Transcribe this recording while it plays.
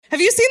Have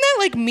you seen that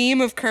like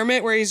meme of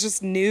Kermit where he's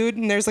just nude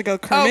and there's like a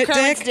Kermit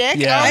Kermit's dick?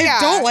 Yeah. Oh, I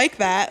don't like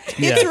that.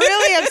 Yeah. It's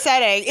really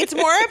upsetting. It's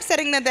more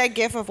upsetting than that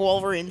gif of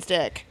Wolverine's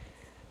dick.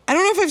 I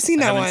don't know if I've seen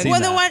that haven't one. seen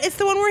Well, that. it's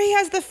the one where he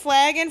has the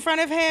flag in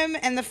front of him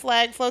and the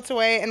flag floats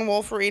away and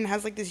Wolverine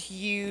has like this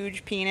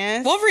huge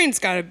penis. Wolverine's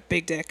got a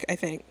big dick, I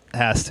think.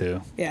 Has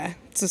to. Yeah,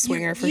 it's a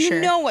swinger for you sure.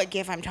 You know what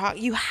gif I'm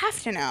talking. You have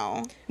to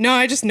know. No,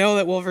 I just know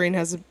that Wolverine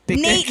has a big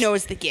Nate dick.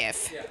 knows the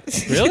gif.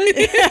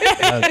 Really?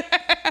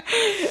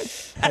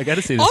 I got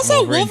to see this.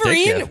 Also,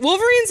 Wolverine dick gif.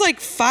 Wolverine's like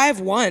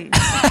 5'1".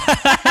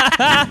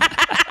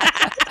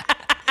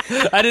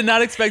 I did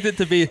not expect it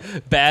to be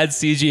bad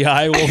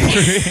CGI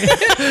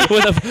Wolverine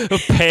with a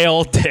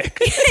pale dick.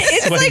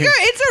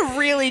 It's a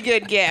really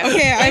good gif.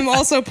 Okay, I'm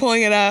also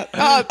pulling it up.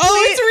 Oh,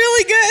 it's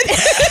really good.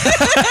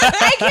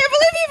 I can't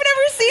believe you've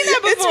never seen that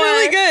before. It's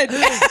really good.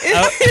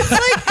 It's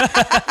like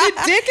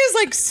the dick is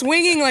like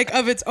swinging like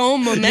of its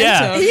own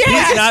momentum.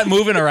 Yeah. He's not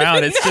moving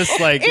around. It's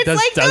just like It's does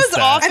like does those that.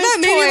 office I thought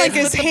maybe toys like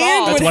his with the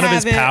hand balls. would That's one of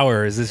have his it.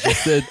 powers. It's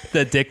just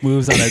the dick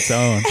moves on its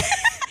own.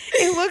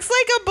 It looks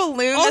like a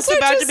balloon that's Also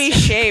about to just- be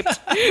shaped.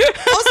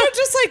 Also,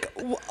 just like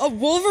a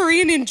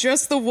Wolverine in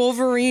just the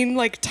Wolverine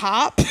like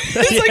top.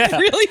 It's like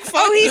really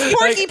funny. Oh, he's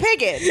Porky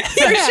Piggin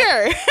for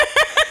sure.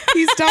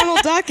 He's Donald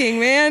Ducking,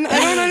 man. I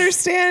don't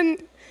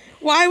understand.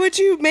 Why would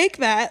you make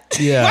that?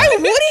 Yeah. Why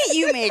wouldn't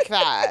you make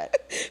that?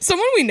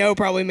 Someone we know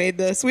probably made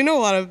this. We know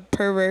a lot of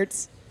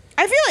perverts.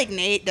 I feel like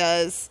Nate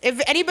does.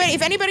 If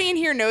anybody in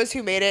here knows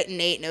who made it,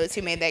 Nate knows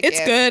who made that It's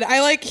gif. good.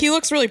 He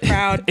looks really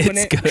proud.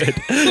 It's good.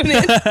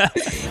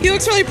 He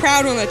looks really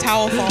proud when the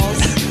towel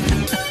falls.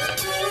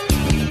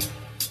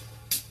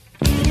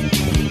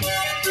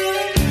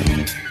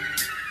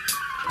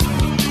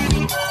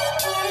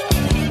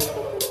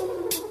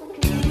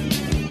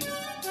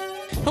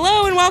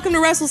 Hello and welcome to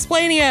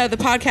WrestleSplania, the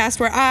podcast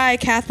where I,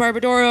 Kath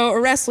Barbadoro, a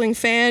wrestling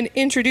fan,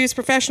 introduce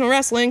professional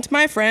wrestling to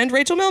my friend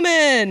Rachel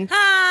Millman.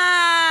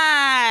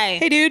 Hi.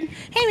 Hey, dude.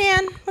 Hey,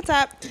 man. What's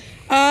up?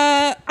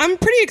 I'm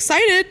pretty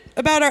excited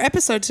about our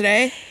episode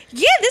today.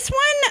 Yeah, this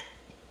one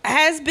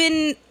has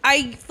been.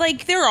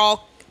 They're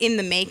all in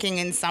the making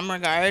in some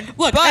regard.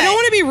 Look, but I don't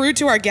want to be rude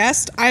to our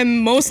guest. I'm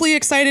mostly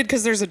excited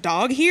because there's a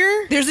dog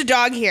here. There's a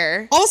dog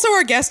here. Also,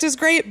 our guest is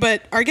great,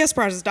 but our guest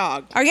brought his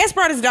dog. Our guest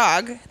brought his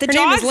dog. The Her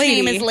name is dog's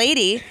Lady. name is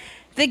Lady.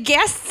 The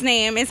guest's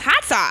name is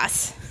Hot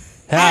Sauce.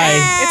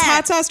 Hi. It's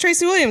Hot Sauce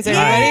Tracy Williams,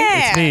 everybody.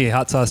 Yeah. It's me,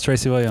 Hot Sauce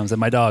Tracy Williams,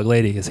 and my dog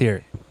Lady is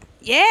here.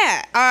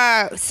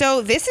 Yeah.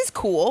 So this is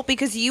cool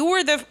because you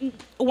were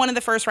one of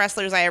the first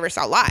wrestlers I ever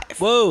saw live.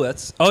 Whoa,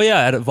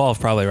 at Evolve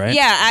probably, right?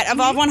 Yeah, at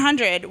Evolve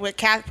 100, where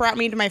Kath brought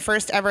me to my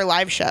first ever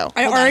live show.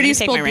 I Hold on, already let me take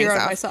spilled my beer rings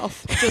on off.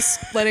 myself.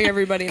 Just letting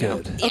everybody know.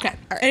 Good. Yeah. Okay. All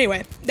right.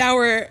 Anyway, now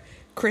we're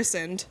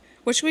christened.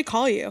 What should we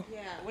call you? Yeah.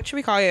 What should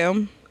we call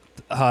you?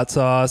 Hot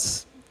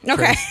Sauce.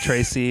 Okay.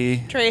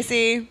 Tracy.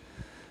 Tracy,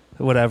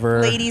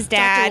 Whatever. Lady's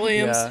dad. Dr.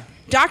 Williams. Yeah.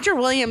 Dr.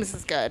 Williams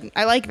is good.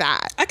 I like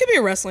that. That could be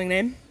a wrestling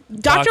name.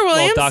 Dr.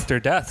 Williams? Well,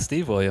 Dr. Death,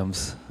 Steve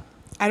Williams.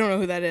 I don't know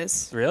who that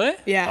is. Really?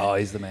 Yeah. Oh,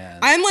 he's the man.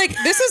 I'm like,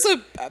 this is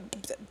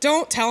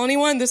don't tell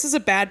anyone, this is a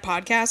bad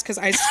podcast because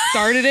I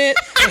started it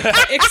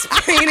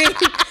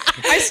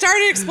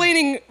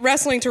explaining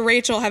wrestling to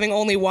Rachel having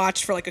only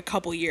watched for like a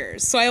couple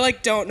years. So I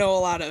don't know a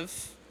lot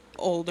of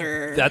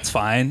older. That's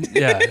fine.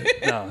 Yeah.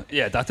 No.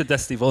 Yeah, Dr.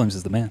 Death, Steve Williams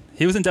is the man.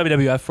 He was in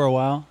WWF for a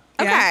while.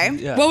 Yeah.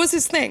 Okay. Yeah. What was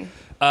his thing?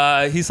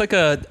 He's like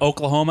a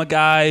Oklahoma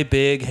guy,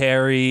 big,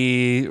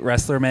 hairy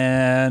wrestler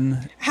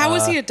man. How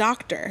was he a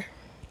doctor?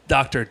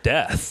 Dr.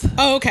 Death.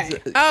 Oh, okay.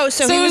 Oh,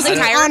 so he it was was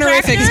a an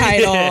honorific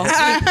chiropractor?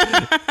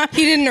 title.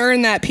 He didn't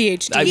earn that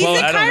PhD. He's Well, a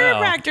I don't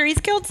know. chiropractor. He's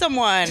killed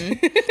someone. We were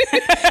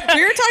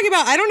talking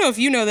about, I don't know if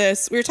you know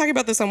this, we were talking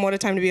about this on What a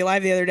Time to Be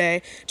Alive the other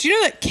day. Do you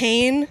know that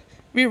Kane,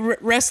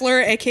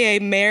 wrestler, aka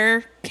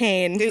Mayor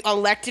Kane, The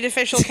elected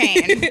official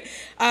Kane.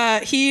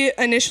 he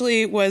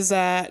initially was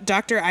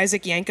Dr.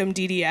 Isaac Yankum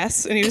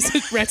DDS, and he was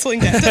a wrestling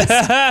dentist.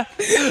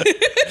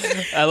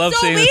 I love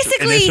So seeing this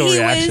basically, initial he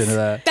reaction was- to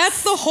that.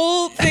 That's the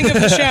whole thing of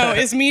the show,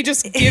 is me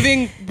just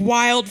giving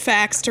wild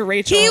facts to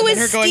Rachel He and was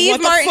her going, Steve what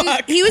the Martin.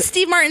 fuck? He was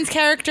Steve Martin's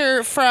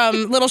character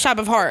from Little Shop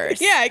of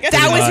Horrors. Yeah, I guess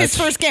that so. was Pretty his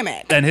much. first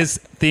gimmick. And his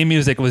theme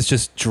music was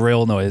just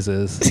drill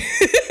noises.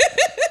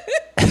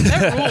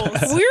 That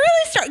rules. We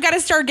really got to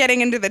start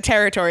getting into the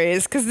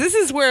territories because this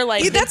is where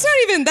That's not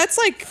even, that's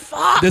like,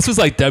 This was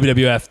like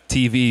WWF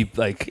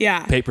TV,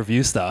 Yeah.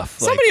 pay-per-view stuff.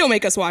 somebody will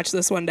make us watch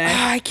this one day.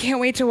 I can't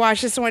wait to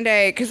watch this one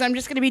day because I'm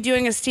just going to be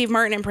doing a Steve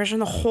Martin impression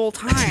the whole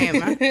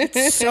time.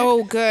 It's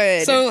so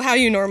good. So how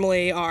you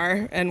normally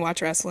are and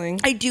watch wrestling.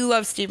 I do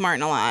love Steve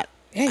Martin a lot.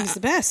 Yeah, he's the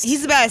best.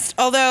 He's the best.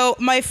 Although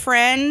my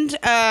friend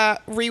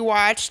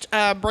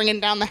rewatched Bringing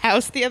Down the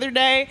House the other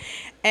day,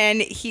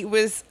 and he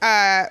was,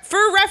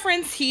 for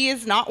reference, he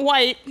is not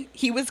white.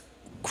 He was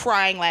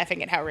crying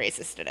laughing at how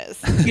racist it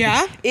is.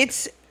 Yeah?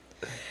 It's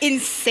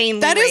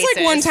insanely That is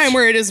like one racist. time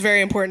where it is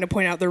very important to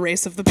point out the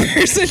race of the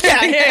person.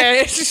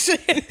 Yeah.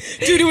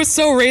 Dude, it was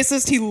so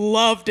racist. He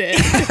loved it.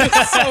 It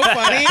was so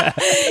funny.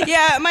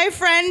 Yeah, my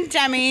friend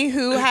Demi,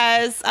 who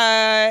has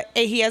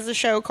he has a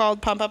show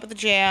called Pump Up at the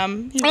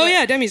Jam. Oh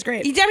yeah, Demi's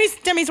great.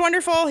 Demi's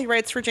wonderful. He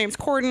writes for James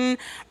Corden.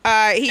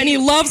 And he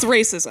loves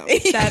racism.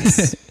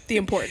 That's the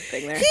important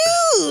thing there.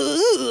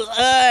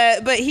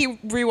 But he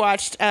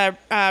rewatched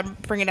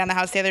Bring It Down the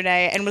House the other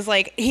day and was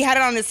like, he had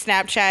it on his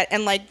Snapchat,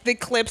 and like the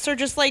clips are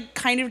just like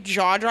kind of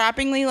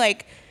jaw-droppingly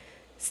like,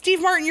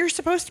 Steve Martin, you're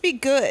supposed to be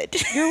good.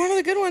 You're one of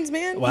the good ones,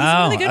 man.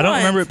 Wow, the good I don't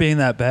ones. remember it being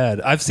that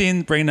bad. I've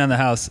seen Bringing Down the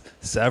House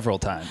several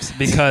times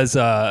because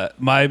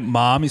my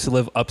mom used to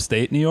live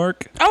upstate New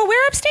York, Oh,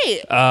 we're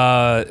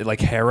upstate.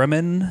 like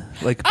Harriman,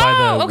 like by the okay,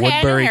 I know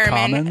Woodbury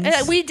Harriman.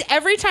 Commons.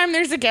 Every time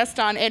there's a guest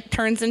on, it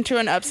turns into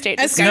an upstate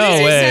As soon discussion. as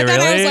No you way, said that,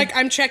 I was really? like,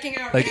 I'm checking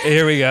out. Like now.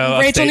 here we go.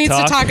 Rachel upstate needs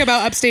to talk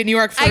about upstate New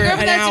York for I grew up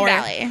an in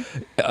Hudson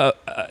hour.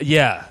 Valley.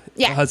 Yeah.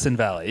 Yeah. Hudson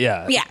Valley.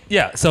 Yeah. Yeah.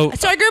 Yeah. So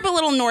So I grew up a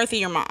little north of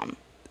your mom.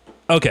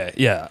 okay.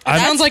 Yeah.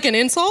 Sounds like an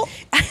insult.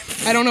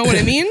 I don't know what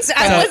it means.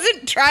 I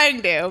wasn't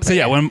trying to. So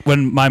yeah,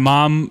 when my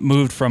mom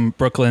moved from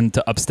Brooklyn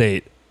to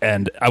upstate,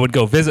 and I would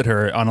go visit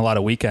her on a lot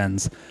of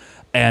weekends,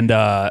 and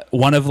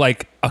one of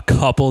like a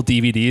couple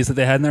DVDs that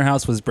they had in their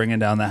house was Bringing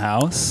Down the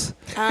House.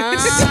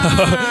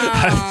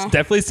 I've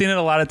definitely seen it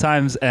a lot of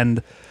times,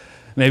 and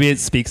maybe it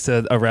speaks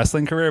to a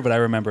wrestling career, but I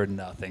remember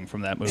nothing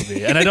from that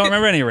movie, and I don't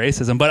remember any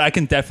racism, but I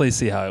can definitely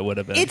see how it would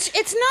have been. It's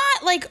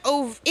not like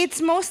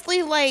it's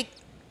mostly like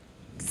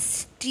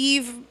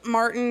Steve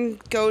Martin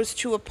goes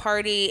to a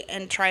party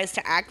and tries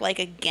to act like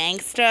a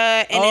gangsta,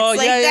 and it's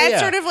like that's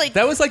sort of like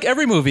that was like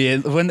every movie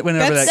whenever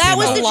That's- that that came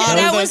was out. a lot of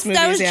that those was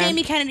that was movies, yeah.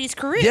 Jamie Kennedy's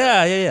career.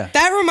 Yeah.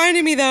 That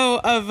reminded me though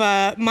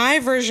of my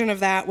version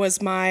of that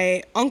was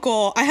my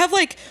uncle. I have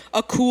like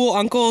a cool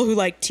uncle who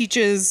like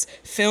teaches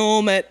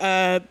film at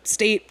a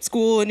state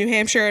school in New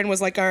Hampshire and was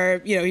like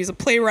he's a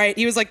playwright.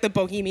 He was like the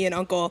bohemian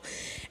uncle.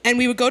 And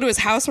we would go to his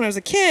house when I was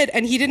a kid,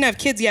 and he didn't have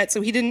kids yet,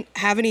 so he didn't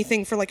have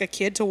anything for like a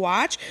kid to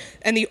watch.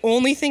 And the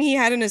only thing he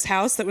had in his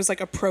house that was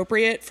like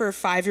appropriate for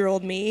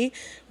 5-year-old me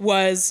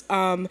was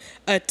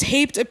a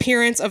taped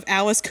appearance of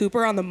Alice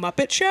Cooper on the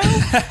Muppet Show.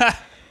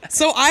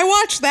 So I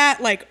watched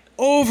that like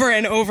over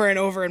and over and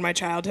over in my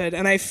childhood,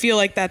 and I feel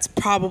like that's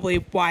probably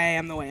why I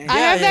am the way I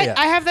am.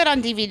 I have that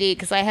on DVD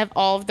because I have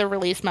all of the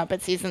released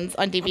Muppet seasons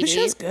on DVD. The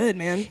show's good,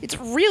 man. It's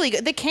really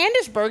good. The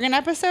Candace Bergen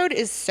episode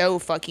is so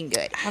fucking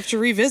good. I have to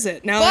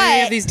revisit now that I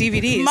have these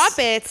DVDs.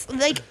 Muppets,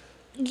 like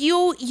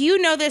you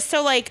know this,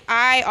 so like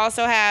I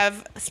also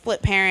have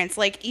split parents.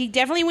 Like you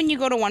definitely, when you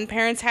go to one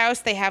parent's house,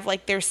 they have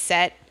like their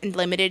set and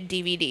limited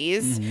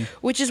DVDs,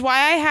 which is why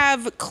I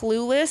have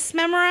Clueless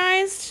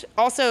memorized.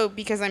 Also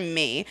because I'm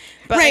me.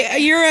 But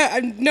Right, you're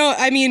a you're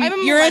a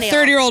millennial.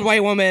 30-year-old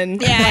white woman.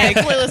 Yeah, I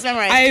have Clueless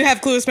memorized. I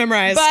have Clueless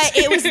memorized. But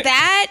it was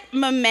that,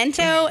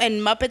 Memento,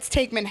 and Muppets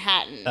Take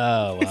Manhattan.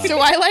 Oh wow. So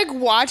I like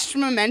watched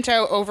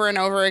Memento over and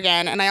over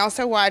again, and I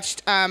also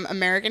watched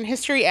American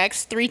History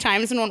X 3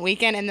 times in one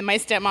weekend. And then my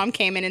stepmom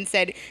came in and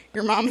said,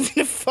 "Your mom's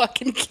gonna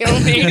fucking kill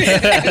me,"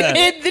 and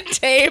hid the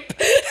tape.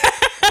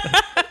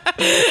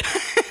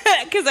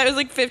 Because I was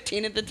like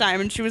 15 at the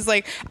time, and she was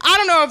like, "I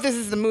don't know if this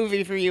is the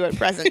movie for you at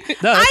present."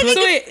 No,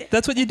 I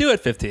that's what you do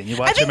at 15. You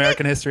watch think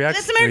American History X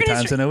that's 3 American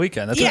times History. in a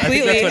weekend. That's Yeah. what, I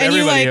think that's what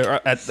Completely. And you,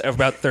 everybody at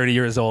about 30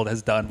 years old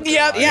has done. with their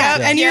Yep. lives. yeah,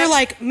 and you're Yeah.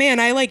 like, man,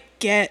 I like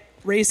get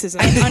racism.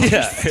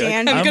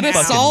 understand. I'm gonna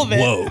fucking solve it.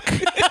 woke.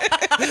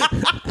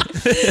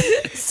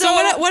 So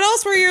what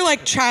else were your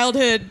like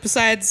childhood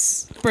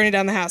besides Burning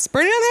Down the House?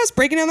 Burning Down the House?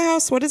 Breaking Down the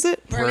House? What is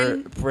it?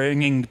 Bringing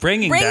down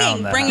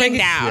that. bringing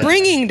down. Yeah.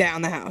 Bringing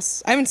Down the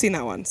House. I haven't seen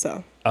that one,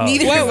 so. Oh,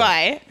 Neither shit. have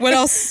I. What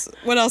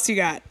else you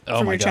got Oh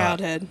from my your God.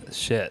 childhood?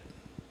 Shit.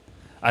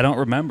 I don't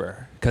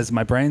remember because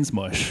my brain's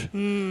mush.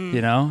 Hmm.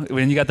 You know,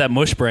 when you got that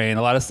mush brain,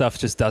 a lot of stuff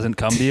just doesn't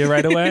come to you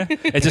right away.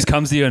 It just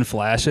comes to you in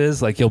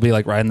flashes. Like you'll be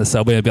like riding the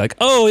subway and be like,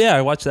 "Oh yeah,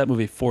 I watched that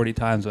movie 40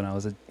 times when I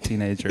was a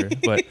teenager."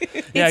 But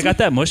yeah, I got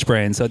that mush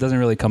brain, so it doesn't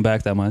really come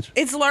back that much.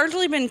 It's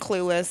largely been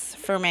Clueless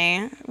for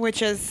me,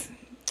 which is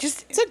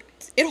just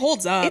It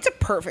holds up. it's a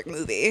perfect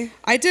movie.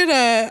 I told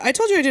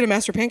you I did a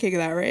master pancake of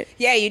that, right?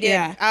 Yeah, you did.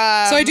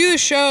 Yeah. So I do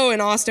this show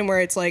in Austin where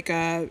it's like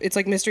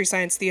Mystery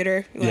Science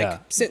Theater. You, like Yeah.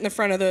 sit in the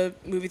front of the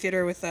movie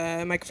theater with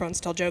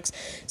microphones, tell jokes.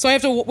 So I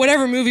have to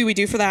whatever movie we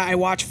do for that, I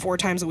watch 4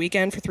 times a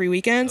weekend for 3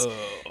 weekends,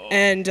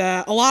 and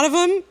a lot of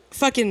them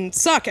fucking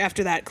suck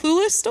after that.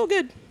 Clueless still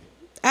good.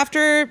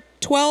 After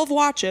 12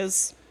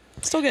 watches,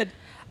 still good.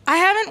 I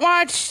haven't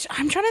watched.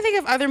 I'm trying to think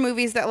of other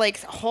movies that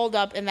like hold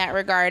up in that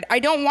regard. I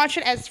don't watch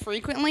it as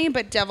frequently,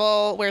 but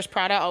Devil Wears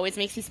Prada always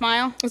makes me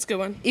smile, That's a good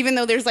one. even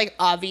though there's like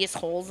obvious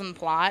holes in the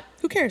plot.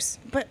 Who cares?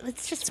 But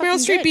it's just Meryl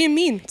fucking Streep good. being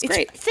mean. It's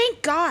great.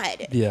 Thank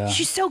God. Yeah.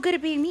 She's so good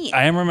at being mean.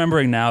 I am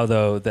remembering now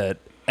though that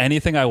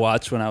anything I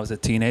watched when I was a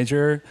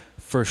teenager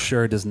for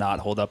sure does not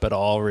hold up at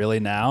all really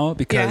now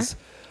because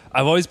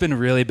I've always been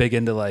really big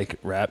into like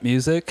rap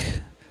music.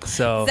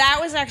 So That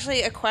was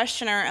actually a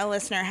question a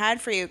listener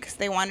had for you because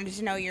they wanted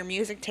to know your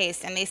music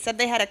taste, and they said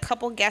they had a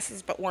couple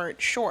guesses but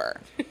weren't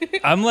sure.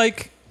 I'm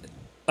like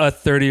a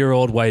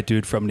 30-year-old white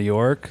dude from New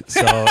York,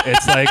 so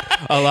it's like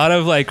a lot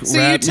of like So you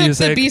rap took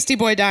music. the Beastie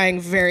Boy dying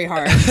very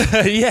hard.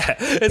 Yeah,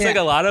 it's like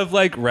Yeah. a lot of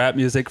like rap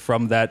music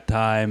from that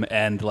time,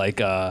 and like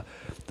a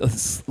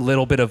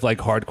little bit of like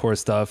hardcore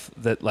stuff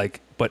that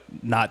like, but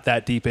not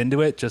that deep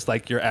into it. Just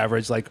like your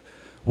average like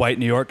white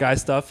New York guy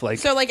stuff. Like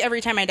So like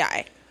Every Time I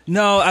Die.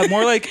 no, I'm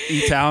more like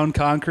E-Town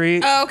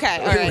Concrete. Oh, okay.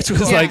 All right. Which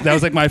was like that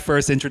was like my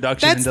first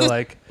introduction That's into the-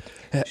 like.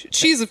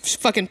 She's a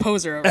fucking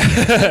poser over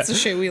there. That's the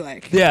shit we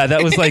like. Yeah,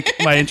 that was like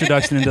my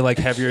introduction into like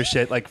heavier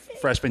shit, like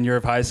freshman year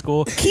of high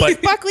school. Keith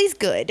But Buckley's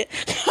good.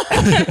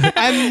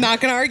 I'm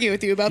not going to argue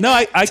with you about no,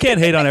 that. I can't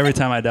hate on Every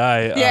Time I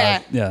Die.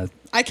 Yeah. Yeah.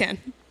 I can.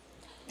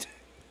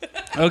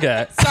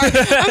 Okay. Sorry.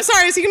 I'm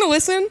sorry. Is he going to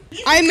listen?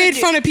 I made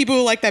fun of people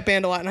who like that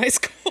band a lot in high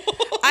school.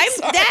 I'm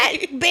Sorry. that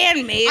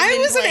band made. I me,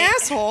 was an like-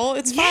 asshole.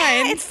 It's Yeah,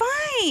 fine. it's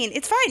fine.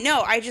 It's fine.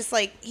 No, I just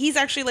like he's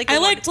actually like. I a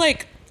liked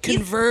like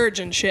Converge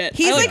and shit.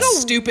 he's I like liked a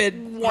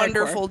stupid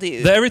wonderful hardcore.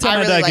 dude. The Every Time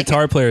I, really Die like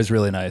guitar him. player is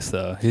really nice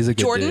though. He's a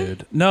good Jordan?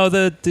 dude. No,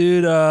 the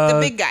dude. The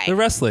big guy. The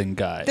wrestling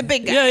guy. The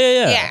big guy.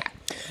 Yeah. Yeah.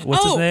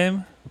 What's his Oh.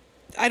 name?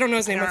 I don't know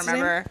his I name. don't What's his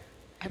name? remember.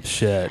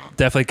 Shit.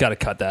 Definitely got to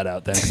cut that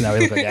out then, because now we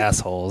look like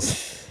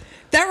assholes.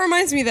 That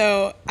reminds me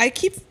though, I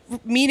keep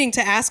meaning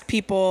to ask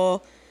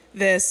people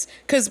this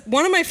because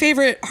one of my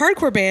favorite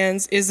hardcore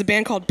bands is a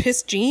band called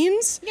Piss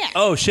Jeans. Yeah.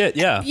 Oh shit.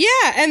 Yeah. Yeah,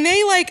 and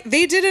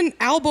they did an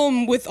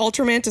album with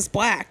Ultramantis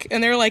Black,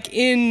 and they're like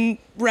in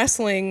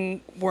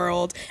wrestling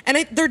world, and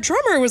their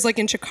drummer was like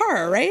in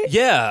Chikara, right?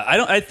 Yeah,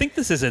 I think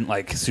this isn't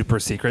like super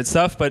secret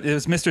stuff, but it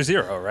was Mr.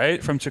 Zero,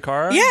 right? From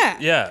Chikara? Yeah.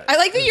 Yeah. I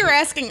like that you're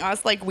asking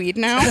us like weed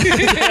now.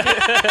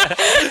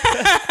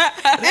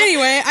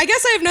 Anyway, I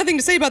guess I have nothing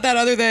to say about that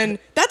other than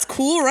that's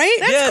cool, right?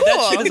 yeah, cool.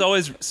 that shit is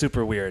always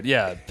super weird.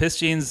 Yeah, Piss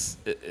Jeans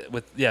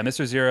with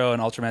Mr. Zero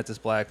and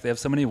Ultramantis Black. They have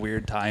so many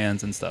weird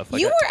tie-ins and stuff.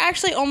 Like You were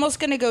actually almost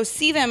going to go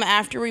see them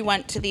after we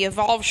went to the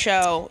Evolve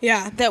show.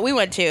 Yeah. That we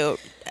went to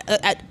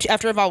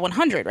after Evolve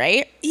 100,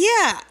 right?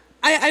 Yeah,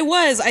 I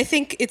was. I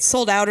think it's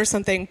sold out or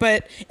something.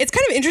 But it's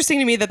kind of interesting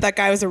to me that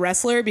guy was a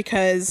wrestler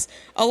because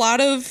a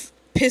lot of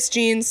Piss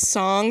Jeans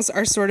songs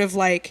are sort of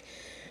like,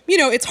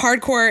 it's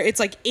hardcore. It's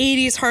like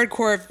 80s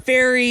hardcore,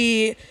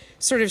 very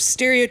sort of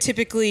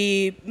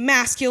stereotypically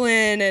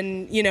masculine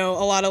and, a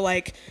lot of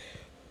like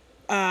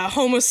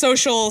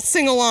homosocial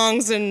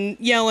sing-alongs and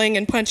yelling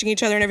and punching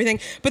each other and everything.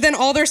 But then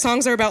all their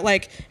songs are about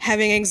like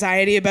having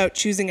anxiety about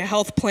choosing a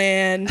health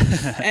plan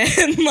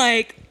and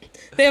like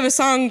they have a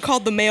song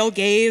called The Male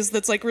Gaze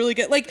that's like really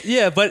good. Like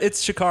yeah, but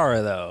it's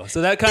Chikara though,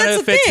 so that kind That's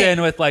of the fits thing.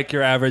 in with like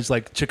your average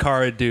like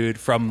Chikara dude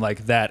from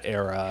like that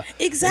era.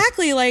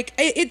 exactly like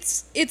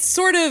it's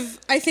sort of,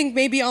 I think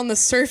maybe on the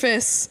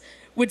surface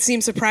would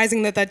seem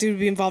surprising that dude would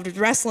be involved with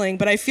wrestling,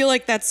 but I feel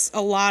like that's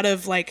a lot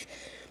of like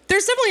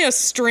there's definitely a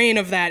strain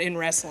of that in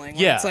wrestling.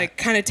 Where Yeah. It's like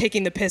kind of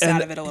taking the piss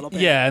out of it a little bit.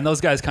 Yeah, and those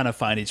guys kind of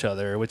find each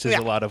other, which is Yeah.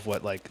 a lot of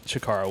what like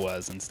Chikara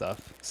was and stuff.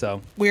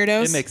 So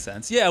Weirdos? It makes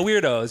sense. Yeah,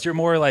 weirdos. You're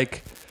more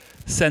like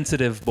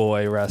sensitive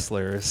boy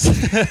wrestlers.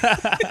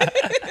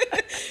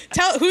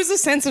 Who's a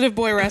sensitive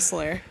boy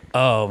wrestler?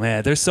 Oh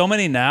man, there's so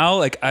many now.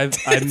 Like I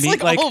It's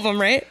meet like all of them,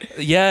 right?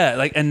 yeah,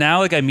 like and now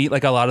like I meet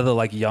like a lot of the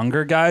like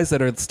younger guys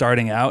that are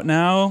starting out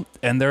now,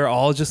 and they're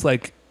all just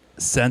like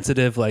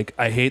sensitive. Like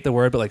I hate the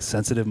word, but like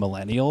sensitive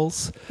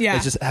millennials. Yeah.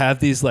 They just have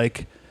these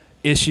like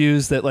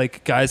issues that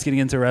like guys getting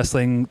into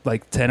wrestling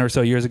like 10 or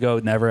so years ago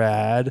never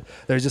had.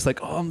 They're just like,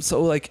 oh, I'm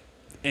so like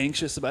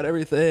anxious about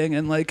everything,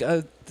 and like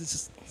I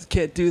just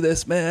can't do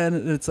this, man.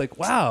 And it's like,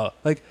 wow,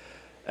 like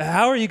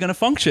how are you going to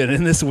function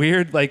in this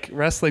weird like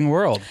wrestling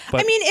world?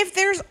 But I mean, if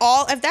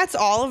that's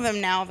all of them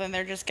now, then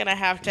they're just going to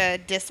have to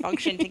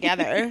dysfunction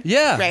together.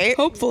 Yeah. Right?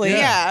 Hopefully.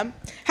 Yeah.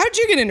 How'd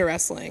you get into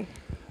wrestling?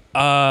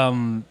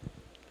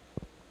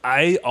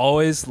 I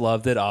always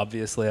loved it.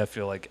 Obviously, I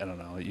feel like, I don't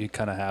know, you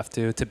kind of have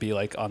to be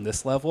like on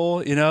this level,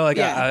 like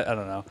Yeah. I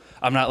don't know.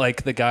 I'm not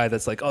like the guy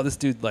that's like, oh, this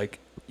dude, like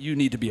you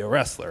need to be a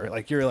wrestler.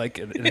 Like you're like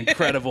an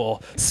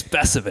incredible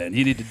specimen.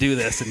 You need to do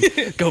this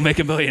and go make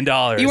 $1 million.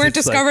 You weren't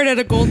It's like- discovered at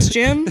a Gold's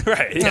Gym?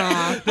 right.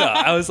 Yeah. No,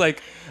 I was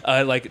like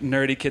a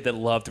nerdy kid that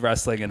loved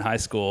wrestling in high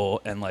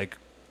school and like,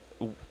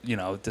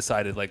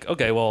 decided like,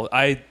 okay, well,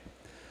 I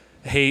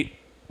hate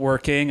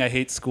working, I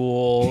hate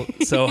school,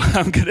 so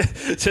I'm gonna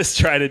just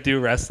try to do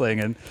wrestling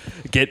and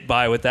get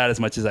by with that as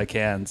much as I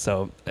can.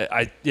 So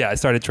I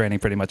started training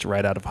pretty much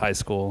right out of high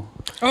school.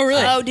 Oh,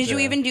 really? Oh, did you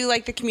Yeah. even do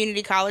like the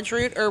community college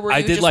route, or were I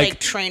you did just like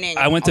training?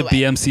 I went to all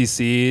the way?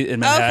 BMCC in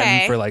Manhattan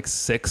Okay. for like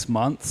 6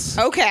 months.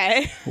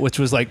 Okay. Which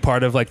was like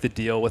part of like the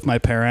deal with my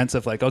parents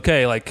of like,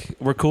 okay, like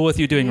we're cool with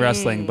you doing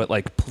wrestling, but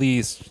like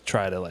please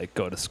try to like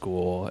go to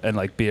school and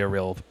like be a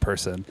real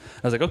person.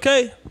 I was like,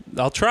 okay,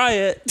 I'll try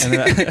it. And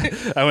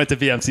then I went to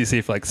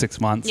BMCC for like 6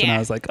 months and Yeah. I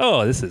was like,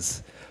 oh, this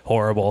is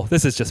horrible.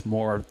 This is just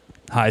more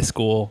high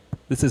school.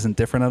 This isn't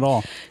different at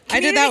all. I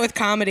did that with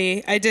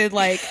comedy. I did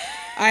like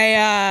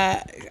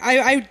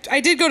I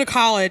did go to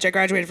college. I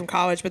graduated from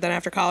college, but then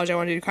after college, I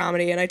wanted to do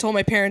comedy. And I told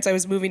my parents I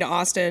was moving to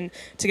Austin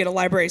to get a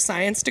library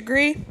science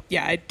degree.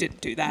 Yeah, I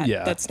didn't do that.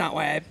 Yeah. That's not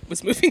why I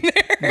was moving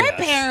there. My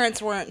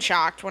parents weren't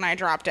shocked when I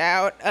dropped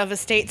out of a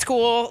state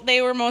school.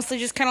 They were mostly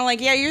just kind of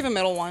like, yeah, you're the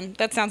middle one.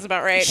 That sounds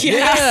about right.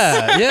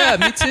 Yeah,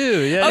 me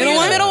too. Yeah. Oh,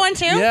 you're the middle one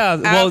too? Yeah.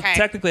 Well, Okay.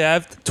 technically, I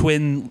have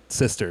twin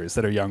sisters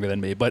that are younger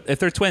than me, but if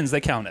they're twins, they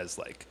count as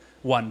like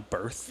one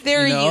birth.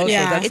 They're you a know? unit. So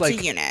Yeah. that's It's a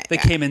like, unit, They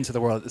yeah. came into the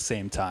world at the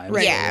same time.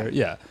 Right. So Yeah.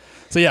 yeah.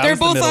 So yeah, I They're was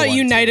the both middle a one,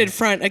 united too.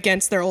 front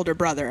against their older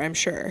brother, I'm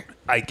sure.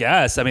 I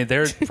guess. I mean,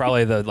 they're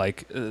probably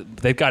the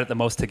they've got it the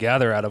most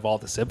together out of all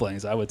the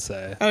siblings, I would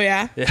say. Oh,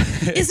 yeah? Yeah.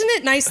 Isn't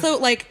it nice, though?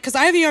 Like, because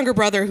I have a younger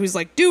brother who's,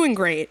 like, doing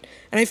great.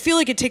 And I feel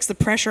like it takes the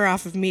pressure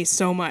off of me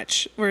so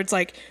much. Where it's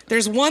like,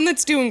 there's one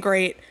that's doing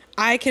great.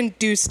 I can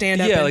do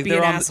stand-up Yeah, and like be an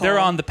they're asshole.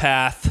 on the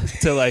path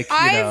to like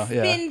I've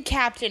yeah. been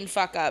Captain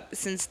Fuck Up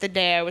since the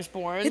day I was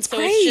born. It's so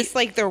great. it's just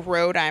like the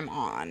road I'm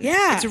on.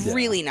 Yeah. It's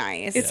really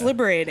nice. It's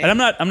liberating. And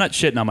I'm not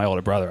shitting on my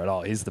older brother at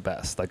all. He's the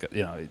best. Like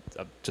I'm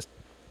just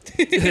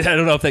I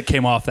don't know if that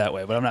came off that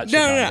way, but I'm not shitting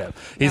No, on no. him.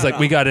 He's Not like at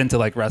we all. got into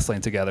like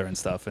wrestling together and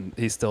stuff, and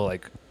he still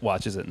like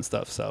watches it and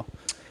stuff. So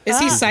Is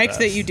he the psyched best.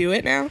 that you do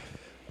it now?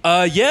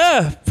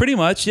 yeah, pretty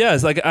much. Yeah,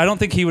 it's like I don't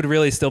think he would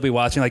really still be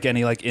watching like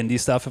any like indie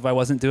stuff if I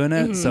wasn't doing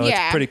it. So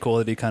Yeah. it's pretty cool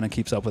that he kind of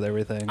keeps up with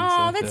everything.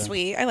 Oh, so, that's yeah.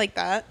 sweet. I like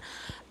that.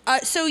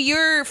 So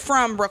you're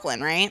from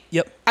Brooklyn, right?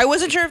 Yep. I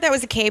wasn't sure if that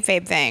was a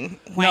kayfabe thing.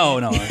 No,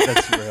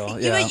 that's real.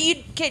 Yeah.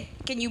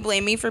 Can you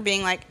blame me for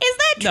being like, is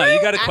that true? No,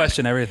 you got to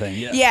question everything.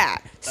 Yeah. Yeah.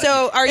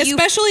 So are you?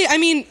 Especially, I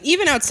mean,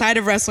 even outside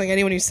of wrestling,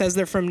 anyone who says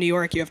they're from New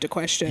York, you have to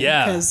question.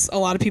 Yeah. Because a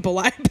lot of people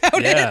lie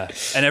about Yeah,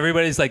 it. and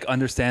everybody's like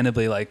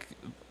understandably like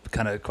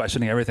kind of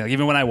questioning everything. Like,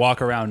 even when I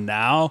walk around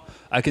now,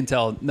 I can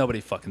tell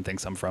nobody fucking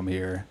thinks I'm from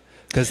here.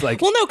 Because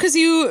like Well, no, because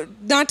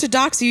not to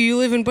dox you, you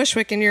live in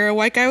Bushwick and you're a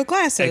white guy with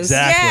glasses.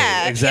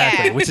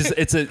 exactly. Yeah. Which is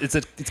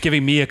it's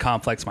giving me a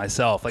complex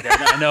myself. Like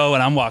I know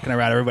when I'm walking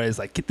around, everybody's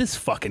like, get this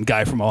fucking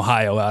guy from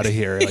Ohio out of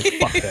here. Like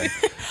fuck him.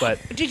 But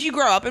Did you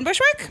grow up in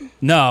Bushwick?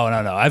 no.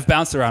 I've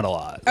bounced around a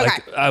lot. Okay.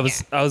 Like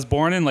I was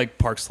born in like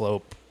Park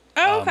Slope.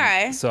 Oh,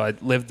 okay. So I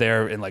lived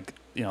there in like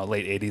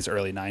late 80s,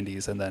 early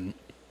 90s, and then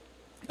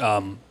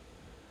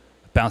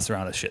bounced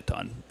around a shit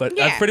ton. But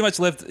Yeah. I've pretty much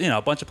lived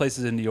a bunch of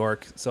places in New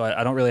York, so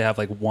I don't really have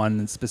like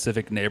one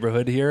specific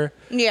neighborhood here.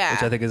 Yeah.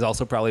 Which I think is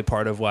also probably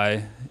part of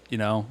why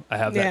I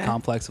have that Yeah.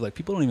 complex of like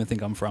people don't even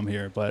think I'm from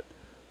here, but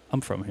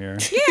I'm from here.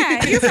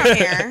 Yeah, you're from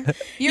here.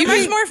 You're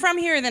much more from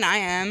here than I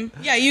am.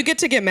 Yeah, you get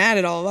to get mad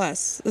at all of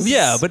us. This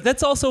Yeah, is- but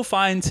that's also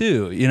fine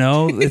too.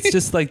 It's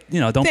just like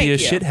don't be a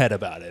Thank you. shithead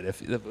about it.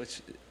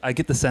 Which I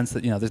get the sense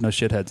that there's no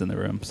shitheads in the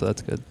room, so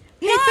that's good.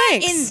 Hey, Not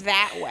thanks. in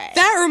that way.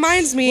 That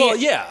reminds me. Well,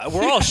 yeah,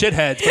 we're all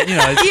shitheads, but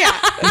Yeah.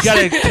 you got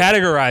to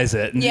categorize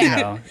it and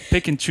Yeah.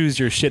 pick and choose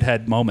your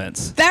shithead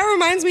moments. That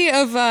reminds me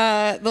of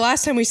the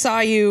last time we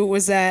saw you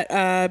was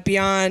at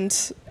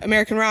Beyond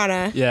American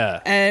Rana. Yeah.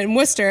 In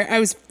Worcester.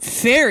 I was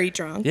very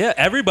drunk. Yeah,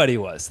 everybody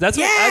was. That's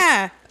what,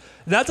 Yeah.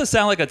 not to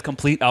sound like a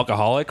complete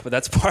alcoholic, but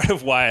that's part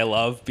of why I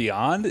love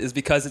Beyond is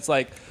because it's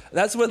like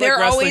that's what They're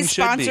like wrestling always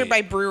should sponsored be.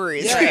 by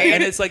breweries, Yeah, right?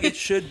 and it's like it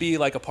should be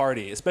like a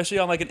party, especially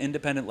on like an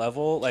independent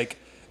level. Like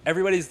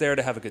everybody's there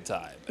to have a good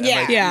time. And, Yeah.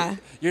 like, Yeah.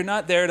 You're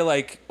not there to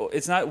like.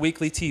 It's not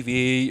weekly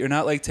TV. You're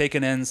not like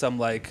taking in some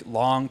like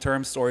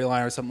long-term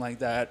storyline or something like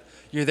that.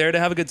 You're there to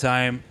have a good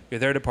time. You're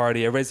there to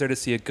party. Everybody's there to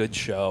see a good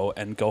show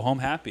and go home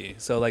happy.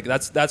 So like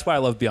that's why I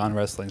love Beyond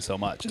Wrestling so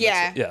much. And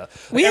Yeah. yeah.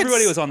 We had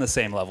Everybody s- was on the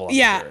same level. I'm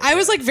Yeah, sure. I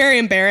was like very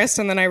embarrassed,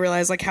 and then I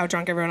realized like how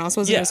drunk everyone else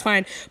was, and Yeah. it was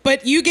fine.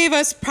 But you gave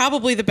us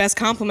probably the best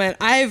compliment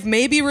I've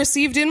maybe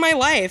received in my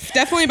life,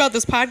 definitely about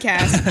this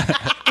podcast.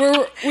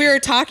 Where we were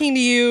talking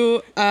to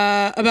you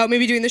about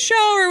maybe doing the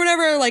show or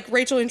whatever. Like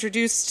Rachel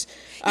introduced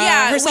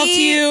herself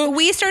to you.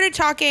 We started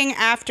talking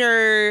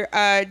after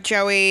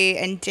Joey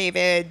and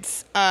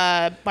David's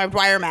barbed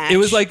wire match. It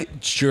was like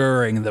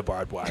during the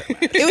barbed wire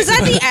match. It was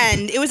at the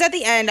end. It was at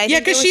the end. I Yeah,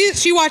 think it because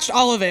was- she watched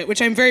all of it,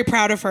 which I'm very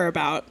proud of her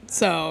about.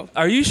 So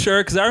Are you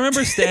sure? Because I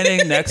remember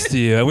standing next to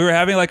you, and we were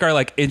having like our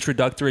like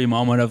introductory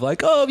moment of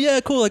like, oh yeah,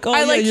 cool, like oh I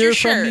yeah, liked you're your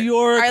from shirt. New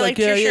York, I like liked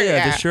your shirt, the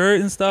yeah.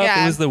 shirt and stuff.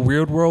 Yeah. It was the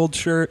Weird World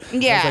shirt. I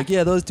Yeah. was like,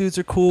 yeah, those dudes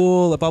are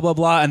cool, blah blah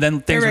blah, and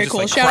then things were very just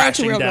cool. like Shout out to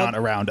crashing Weird down World.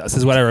 around us.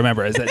 Is what I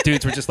remember. Is that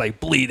dudes were just like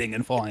bleeding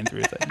and falling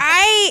through things.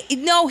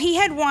 No, he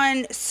had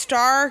one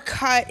star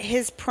cut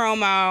his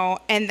promo,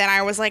 and then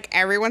I was like,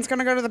 everyone's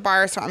gonna go to the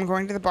bar, so I'm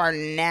going to the bar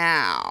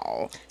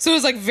now. it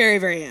was like very,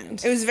 very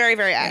end. It was very,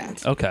 very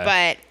end. Okay,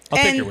 But I'll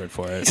take and- your word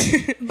for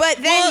it. But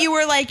then you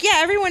were like, yeah,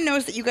 everyone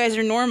knows that you guys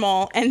are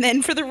normal. And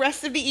then for the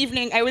rest of the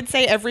evening, I would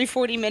say every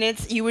 40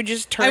 minutes, you would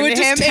just turn I would to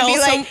just him tell and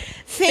be some- like,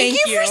 thank you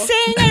for you."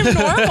 saying I'm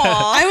normal.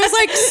 I was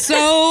like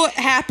so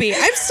happy.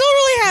 I'm still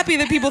really happy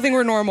that people think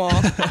we're normal.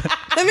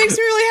 That makes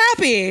me really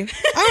happy.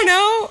 I don't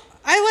know.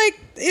 I like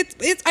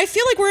it. I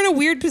feel like we're in a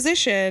weird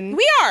position.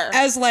 We are.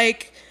 As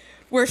like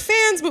we're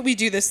fans, but we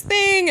do this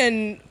thing,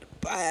 and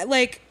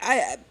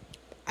I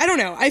don't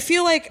know. I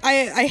feel like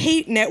I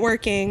hate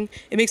networking.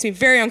 It makes me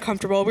very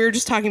uncomfortable. We were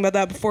just talking about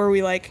that before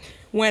we like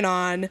went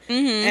on.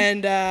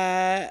 And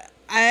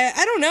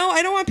I don't know.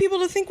 I don't want people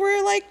to think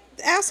we're like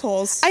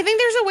assholes. I think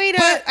there's a way to,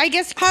 But I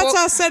guess. Hot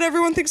Sauce said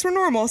everyone thinks we're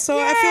normal, so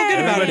I feel good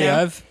about it. Everybody now.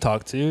 I've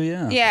talked to,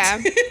 yeah. Yeah.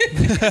 I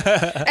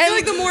feel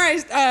like the more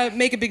I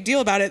make a big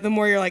deal about it, the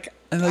more you're like,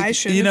 And like, I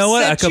should. you know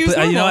what? I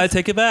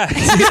take it back.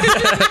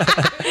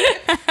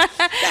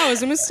 That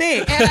was a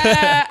mistake.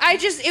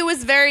 It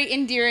was very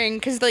endearing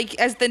because, like,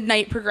 as the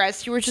night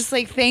progressed, you were just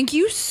like, thank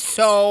you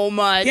so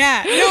much.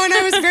 Yeah. No, and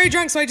I was very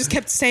drunk, so I just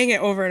kept saying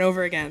it over and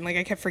over again. Like,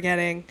 I kept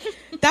forgetting.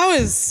 That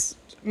was,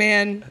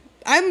 man,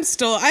 I'm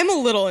a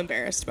little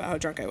embarrassed about how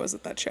drunk I was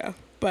at that show,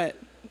 but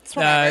It's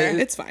whatever.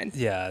 it's fine.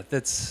 Yeah,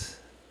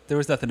 there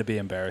was nothing to be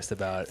embarrassed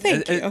about.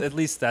 Thank you. At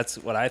least that's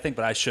what I think,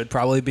 but I should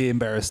probably be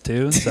embarrassed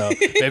too. So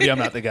maybe I'm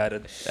not the guy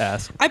to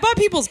ask. I bought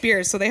people's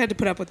beers, so they had to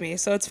put up with me,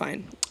 so it's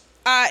fine.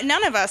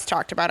 None of us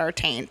talked about our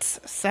taints,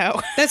 so.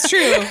 That's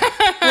true.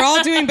 We're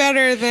all doing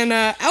better than.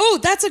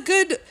 That's a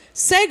good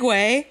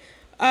segue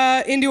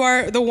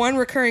into the one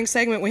recurring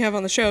segment we have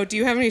on the show. Do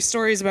you have any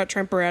stories about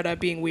Trent Beretta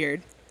being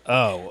weird?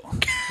 Oh,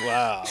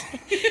 wow.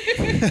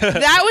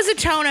 That was a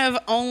tone of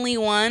only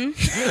one.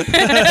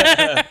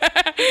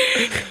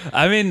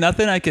 I mean,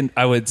 nothing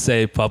I would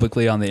say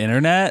publicly on the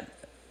internet,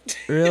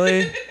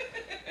 really.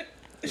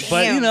 But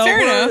Damn. you know,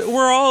 Fair enough.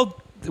 we're all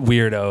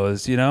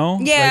weirdos, you know.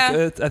 Yeah.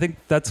 Like, I think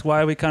that's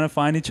why we kind of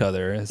find each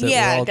other. Is that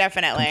Yeah, we're all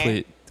definitely.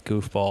 complete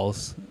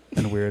goofballs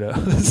and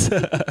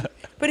weirdos.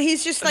 But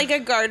he's just like a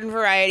garden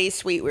variety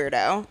sweet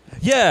weirdo.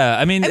 Yeah,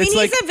 I mean, it's he's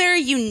like a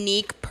very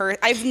unique person.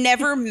 I've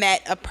never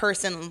met a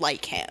person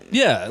like him.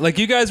 yeah, like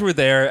you guys were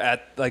there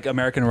at like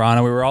American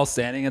Rana. We were all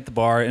standing at the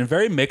bar in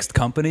very mixed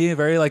company,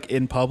 very like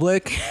in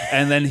public,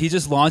 and then he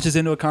just launches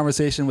into a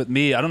conversation with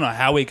me. I don't know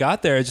how we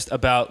got there, just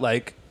about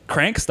like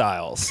crank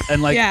styles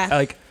and like Yeah.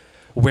 like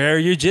where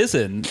you're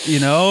jizzing, you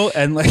know,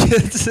 and like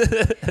it's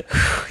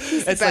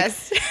He's the it's like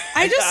best.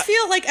 I just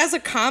feel like as a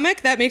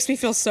comic, that makes me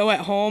feel so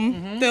at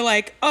home. They're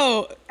like,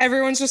 oh,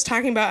 everyone's just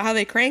talking about how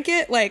they crank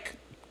it. Like,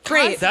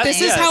 great. That-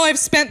 This is yeah. how I've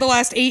spent the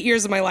last 8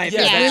 years of my life.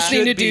 Yeah, is that listening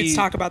to should be- dudes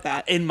talk about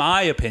that. in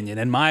my opinion,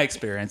 in my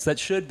experience, that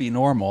should be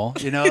normal.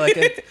 You know,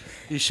 like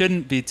you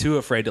shouldn't be too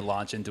afraid to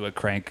launch into a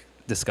crank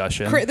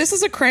discussion. This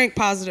is a crank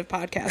positive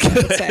podcast, I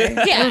would say.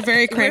 We're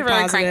very crank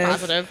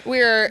positive.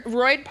 We're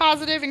roid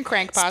positive and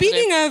crank positive.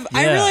 Speaking of,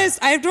 I Yeah. realized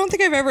I don't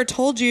think I've ever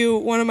told you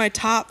one of my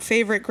top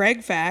favorite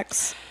Greg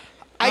facts.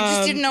 I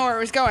just didn't know where it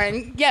was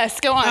going. Yes,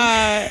 go on.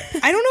 I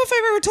don't know if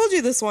I've ever told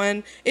you this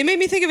one. It made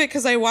me think of it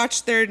because I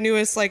watched their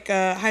newest like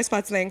High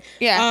Spots thing.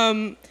 Yeah.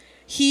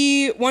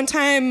 He one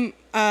time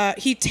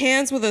he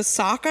tans with a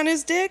sock on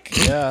his dick.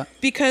 Yeah.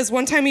 Because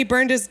one time he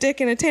burned his dick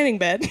in a tanning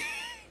bed.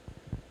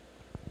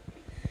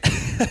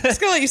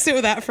 Just gonna let you sit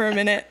with that for a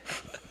minute.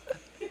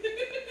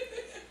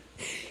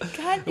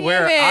 God damn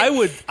Where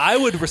it. I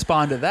would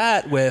respond to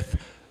that with,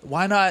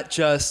 why not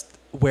just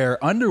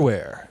wear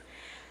underwear?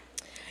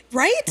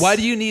 Right? Why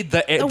do you need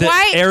the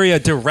Why- area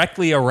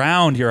directly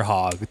around your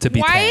hog to be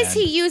Why tan? is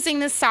he using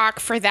the sock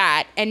for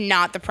that and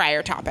not the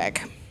prior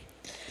topic?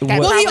 What- Well,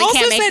 he Probably also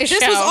can't make said the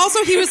this show. was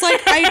also he was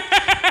like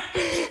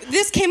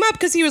this came up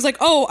because he was like,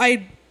 oh,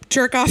 I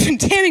jerk off in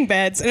tanning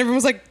beds, and everyone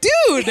was like,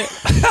 dude,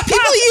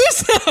 people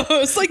use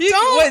those. Like,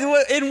 don't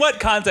Wait, in what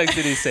context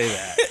did he say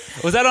that?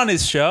 Was that on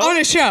his show? on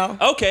a show.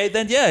 Okay,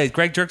 then yeah,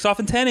 Greg jerks off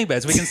in tanning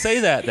beds. We can say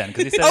that then.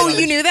 'Cause he said it Oh, on you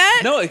his- knew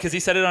that? No, because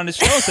he said it on his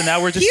show, so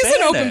now we're just He's saying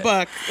an open it.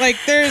 book. Like,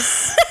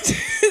 there's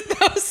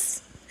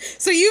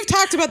so you've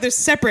talked about this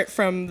separate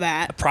from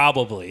that.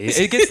 Probably.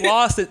 It gets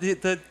lost.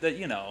 The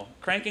you know,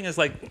 cranking is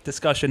like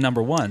discussion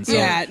number one. So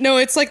Yeah, no,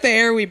 it's like the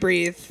air we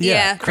breathe.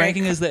 Yeah.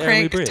 cranking is the air we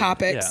Crank breathe.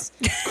 topics.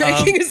 Yeah.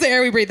 Cranking is the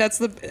air we breathe. That's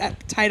the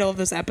title of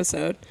this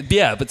episode.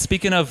 Yeah, but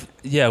speaking of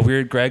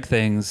weird Greg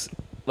things,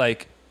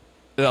 like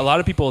a lot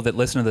of people that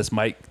listen to this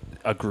might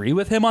agree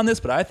with him on this,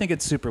 but I think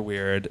it's super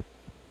weird.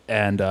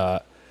 And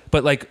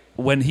but like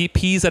when he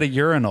pees at a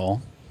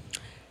urinal,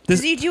 Did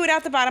he do it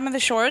out the bottom of the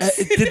shorts?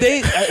 did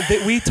they?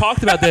 We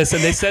talked about this,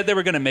 and they said they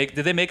were gonna make.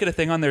 Did they make it a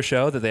thing on their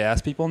show that they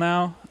ask people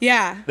now?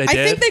 Yeah, They I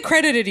did? think they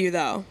credited you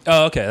though.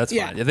 Oh, okay, that's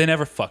Yeah. fine. Yeah, they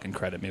never fucking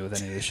credit me with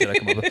any of the shit I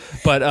come up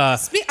with. But I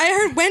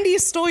heard Wendy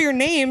stole your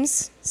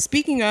names.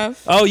 Speaking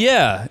of, oh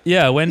yeah,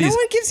 Wendy's. no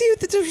one gives you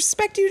the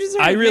respect you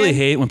deserve. I really man.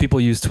 hate when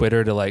people use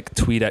Twitter to like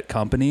tweet at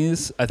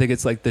companies. I think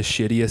it's like the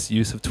shittiest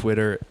use of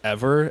Twitter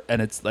ever. And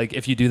it's like,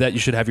 if you do that, you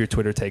should have your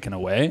Twitter taken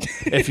away.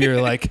 If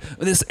you're like,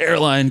 this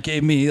airline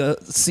gave me a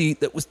seat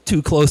that was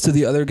too close to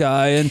the other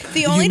guy, and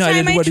The only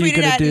United, time I what are you tweeted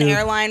gonna at do? an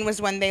airline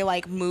was when they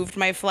like moved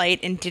my flight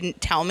and didn't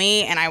tell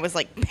me, and I was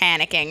like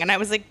panicking, and I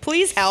was like,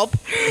 "Please help!"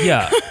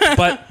 Yeah,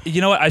 but you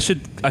know what? I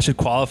should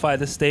qualify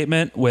this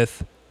statement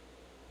with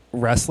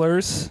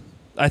wrestlers.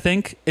 I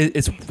think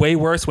it's way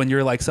worse when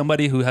you're like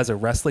somebody who has a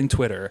wrestling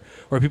Twitter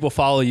where people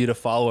follow you to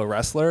follow a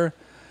wrestler,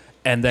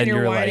 and then And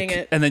you're you're whining like,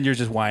 it. and then you're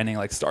just whining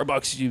like,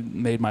 Starbucks, you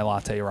made my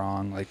latte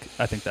wrong. Like,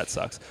 I think that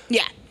sucks.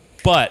 Yeah,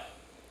 But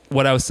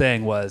what I was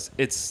saying was,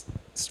 it's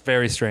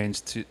very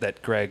strange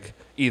that Greg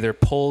either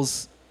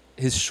pulls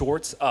his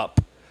shorts up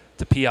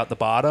to pee out the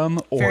bottom,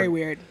 or Very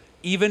weird.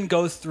 even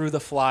goes through the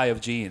fly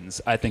of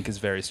jeans, I think is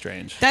very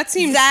strange. That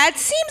seems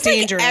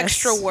dangerous. Like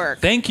extra work.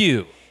 Thank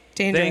you.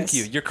 Dangerous. Thank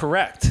you. You're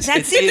correct.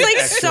 That seems like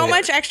so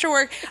much extra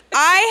work.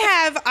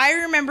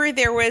 I remember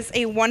there was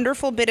a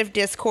wonderful bit of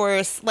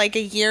discourse like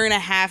a year and a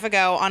half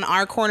ago on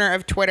our corner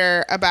of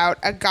Twitter about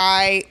a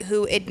guy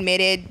who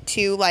admitted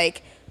to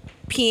like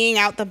peeing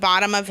out the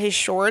bottom of his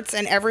shorts,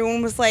 and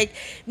everyone was like,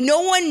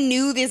 no one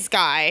knew this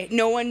guy,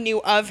 no one knew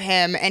of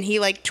him, and he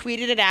like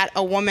tweeted it at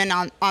a woman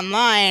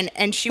online,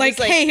 and she was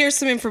like, hey, here's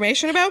some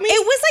information about me.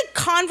 It was like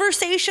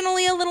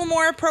conversationally a little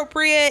more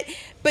appropriate,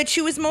 but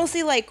she was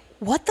mostly like,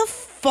 what the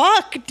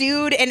fuck,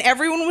 dude? And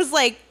everyone was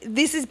like,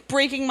 this is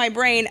breaking my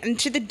brain. And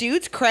to the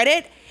dude's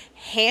credit,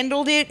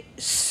 handled it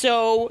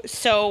so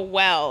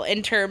well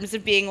in terms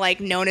of being like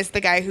known as the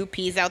guy who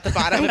pees out the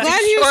bottom of his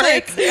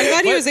shorts. I'm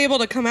glad he was able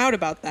to come out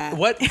about that.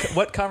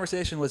 What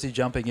conversation was he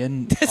jumping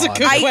in? That's a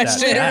good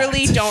question. I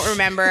literally don't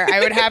remember.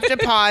 I would have to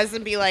pause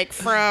and be like,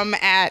 from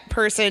at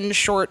person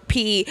short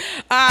pee.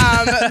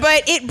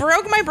 But it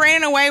broke my brain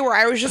in a way where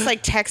I was just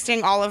like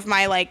texting all of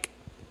my like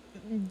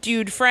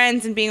dude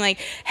friends and being like,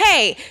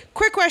 hey,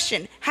 quick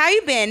question, how you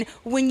been?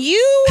 When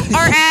you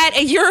are at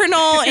a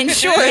urinal in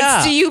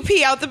shorts, do you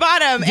pee out the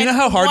bottom? You know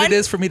how hard it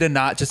is for me to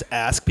not just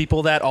ask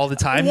people that all the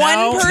time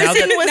now? One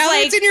person was now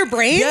like, it's in your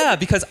brain? Yeah,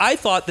 because I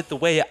thought that the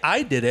way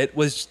I did it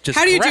was just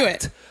How do you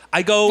correct. do it?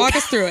 I go walk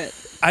us through it.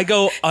 I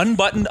go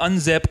unbutton,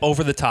 unzip,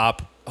 over the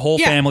top, whole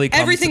family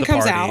comes everything to the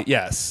comes party. out.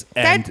 Yes.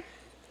 And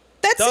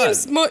That done.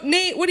 seems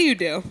Nate, what do you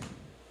do?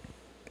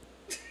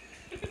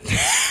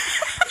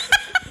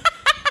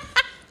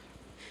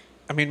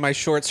 I mean, my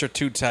shorts are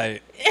too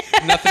tight.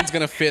 Nothing's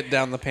going to fit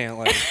down the pant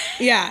leg.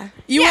 Yeah.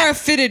 You are a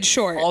fitted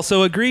short.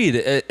 also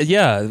agreed.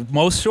 Yeah,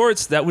 most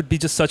shorts, that would be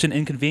just such an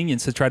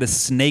inconvenience to try to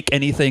snake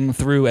anything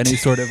through any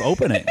sort of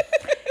opening.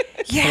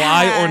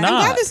 Fly or I'm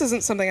not. glad this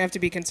isn't something I have to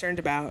be concerned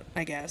about,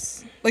 I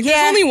guess. Like,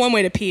 there's only one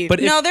way to pee.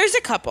 But no, there's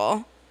a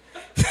couple.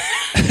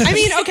 I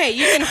mean, okay,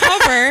 you can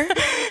hover.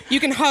 You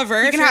can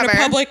hover if you're in a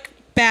public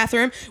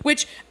bathroom,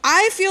 which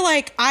I feel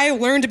like I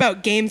learned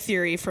about game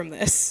theory from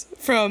this.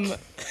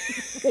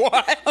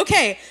 What?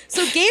 Okay,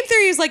 so game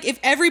theory is like if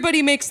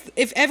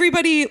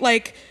everybody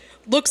like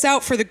looks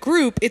out for the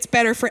group, it's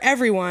better for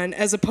everyone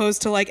as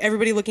opposed to like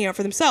everybody looking out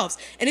for themselves.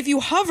 And if you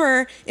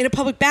hover in a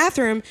public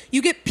bathroom,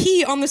 you get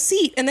pee on the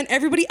seat, and then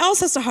everybody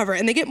else has to hover,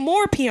 and they get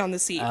more pee on the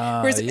seat.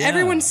 Whereas if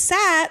everyone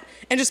sat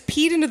and just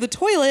peed into the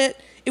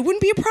toilet, it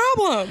wouldn't be a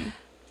problem.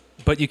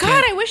 But you God,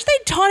 can't. I wish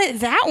they'd taught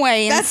it that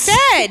way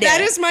instead.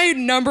 That is my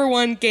number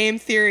one game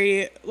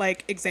theory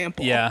like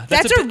example. Yeah,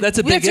 that's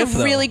a big if,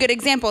 though. really good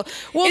example.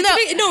 Well,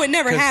 it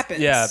never happens.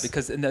 Yeah,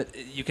 because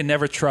you can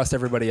never trust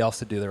everybody else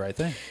to do the right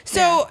thing.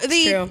 So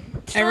the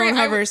true. Everyone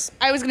hovers.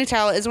 I was going to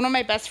tell is one of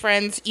my best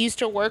friends used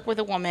to work with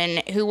a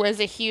woman who was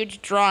a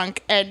huge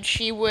drunk, and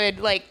she would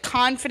like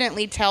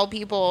confidently tell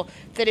people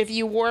that if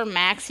you wore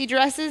maxi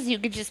dresses, you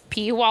could just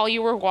pee while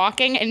you were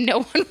walking, and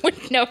no one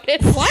would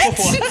notice. What?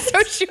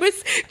 So she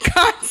was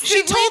constantly.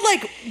 She told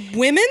like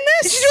women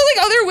this. She told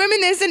like other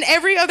women this, and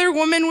every other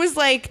woman was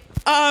like,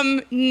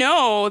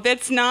 no,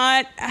 that's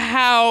not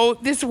how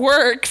this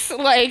works.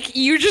 Like,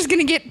 you're just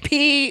gonna get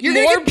pee,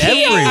 more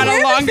pee on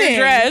a longer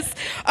dress.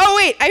 Oh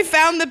wait, I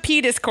found the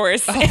pee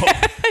discourse.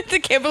 I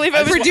can't believe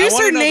I was.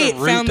 Producer Nate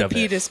found the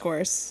pee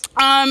discourse.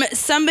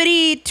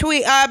 Somebody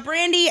tweet.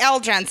 Brandy L.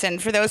 Jensen,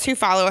 for those who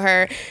follow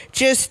her,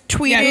 just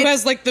tweeted. Yeah, who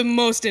has like the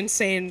most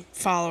insane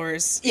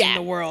followers in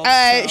the world.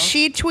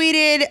 She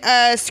tweeted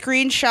a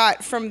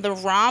screenshot from the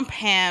Romp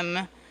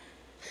Him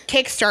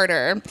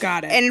Kickstarter.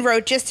 Got it. And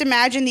wrote, just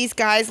imagine these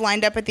guys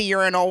lined up at the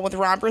urinal with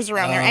rompers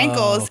around their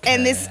ankles. Okay.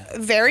 And this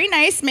very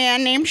nice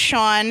man named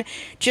Sean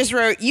just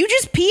wrote, you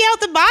just pee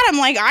out the bottom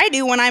like I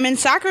do when I'm in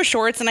soccer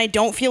shorts and I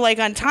don't feel like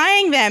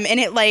untying them. And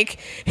it like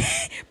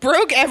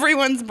broke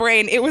everyone's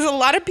brain. It was a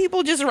lot of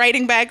people just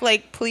writing back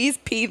like, please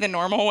pee the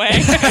normal way.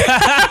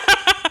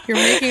 You're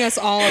making us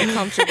all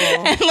uncomfortable.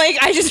 And like,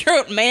 I just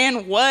wrote,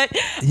 man, what?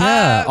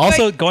 Yeah.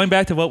 Also, going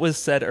back to what was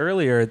said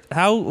earlier,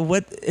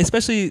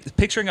 especially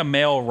picturing a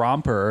male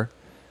romper,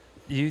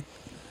 you're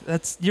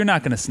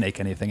not going to snake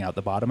anything out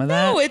the bottom of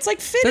that. No, it's like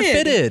fitted.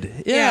 They're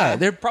fitted. Yeah.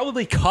 They're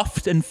probably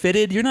cuffed and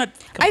fitted. You're not.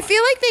 I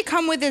feel like they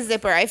come with a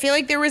zipper. I feel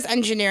like there was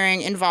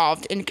engineering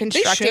involved in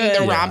constructing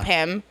the Romp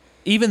Him.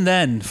 Even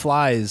then,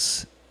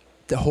 flies,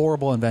 the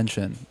horrible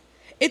invention.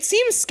 It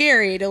seems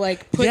scary to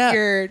like put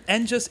your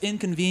and just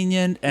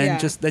inconvenient and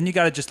just then you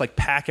got to just like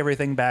pack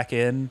everything back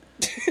in.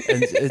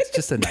 And it's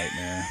just a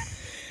nightmare.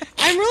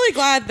 I'm really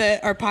glad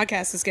that our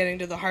podcast is getting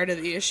to the heart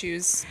of the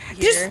issues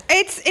here.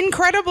 It's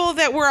incredible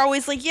that we're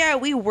always like, yeah,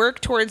 we work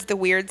towards the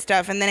weird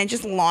stuff, and then it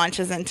just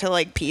launches into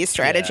like pee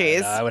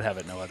strategies. Yeah, I would have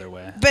it no other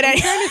way. But I'm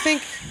trying to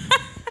think.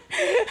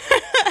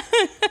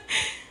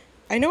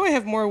 I know I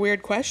have more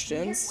weird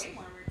questions. Way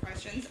more weird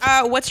questions.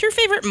 What's your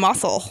favorite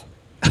muscle?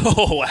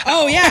 Oh, wow.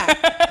 Oh, yeah.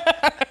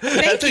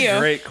 That's a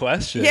great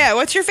question. Yeah,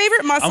 what's your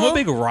favorite muscle? I'm a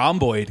big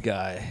rhomboid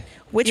guy.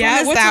 Which one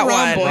is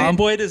that one?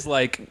 Rhomboid is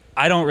like,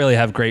 I don't really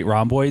have great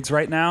rhomboids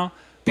right now.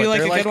 Do you but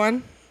like they're a good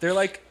one? They're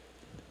like,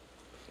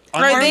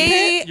 Are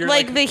they You're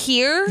like the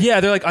here? Yeah,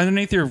 they're like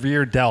underneath your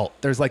rear delt.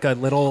 There's like a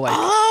little like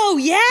Oh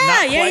yeah,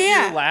 not yeah, quite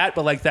yeah. your lat,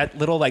 but like that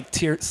little like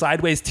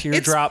sideways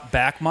teardrop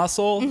back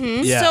muscle.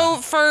 Yeah. So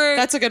for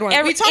That's a good one.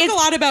 We talk a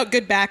lot about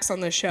good backs on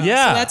this show.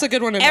 Yeah. So that's a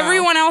good one to know.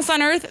 everyone else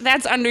on Earth,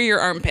 that's under your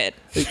armpit.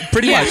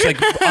 Pretty much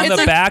like on the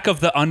like back of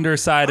the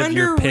underside of under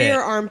your pit. rear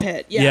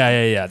armpit. Yeah,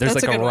 Yeah. There's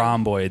That's like a good one.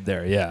 rhomboid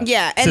there. Yeah.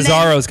 Yeah, and then-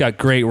 Cesaro's got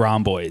great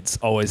rhomboids.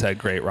 Always had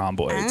great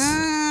rhomboids.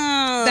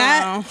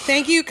 That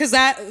thank you, because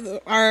that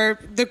are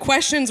the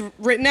questions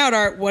written out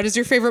are what is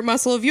your favorite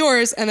muscle of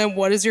yours, and then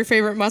what is your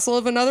favorite muscle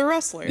of another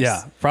wrestler's.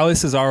 Yeah, probably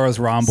Cesaro's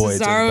rhomboids.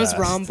 Cesaro's are the best.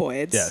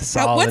 rhomboids. Yeah, Now,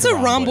 solid what's a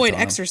rhomboids rhomboid on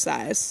 'em.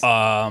 exercise?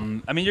 I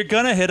mean, you're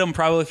gonna hit them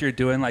probably if you're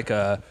doing like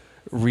a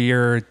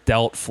rear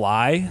delt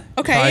fly.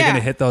 Okay, probably yeah. gonna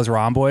hit those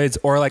rhomboids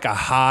or like a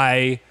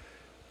high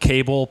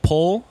cable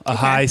pull, a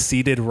high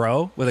seated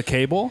row with a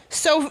cable.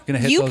 So Gonna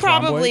hit you those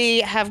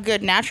probably have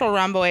good natural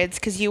rhomboids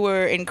because you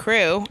were in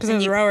crew. Because I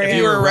was a rower. If Yeah.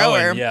 you were rower.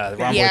 rowing, yeah, the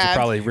rhomboids Yeah. are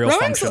probably real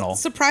Rowing's functional.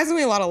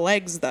 surprisingly a lot of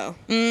legs though.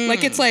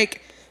 Like it's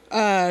like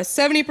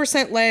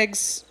 70%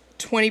 legs,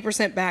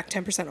 20% back,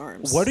 10%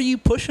 arms. What are you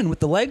pushing with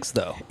the legs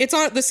though? It's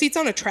on the seat's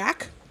on a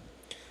track.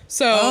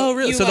 So Oh,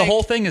 really? you, So the like-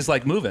 whole thing is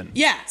like moving.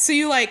 Yeah, so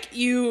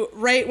you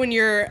right when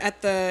you're at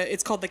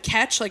it's called the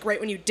catch, like right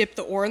when you dip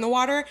the oar in the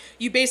water,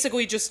 you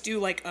basically just do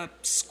like a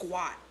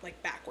squat,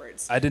 like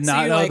backwards. I did So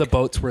not you, know like, the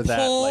boats were that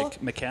pull-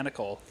 like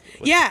mechanical.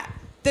 Yeah,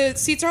 the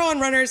seats are all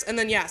on runners, and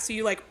then so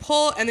you like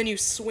pull, and then you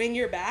swing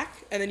your back,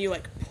 and then you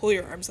like pull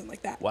your arms in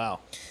like that. Wow.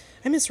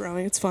 I miss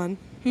rowing; it's fun.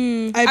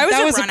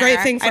 That was a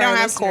great thing for I don't our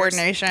have listeners.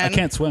 coordination. I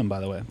can't swim,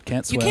 by the way.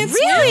 Can't swim. can't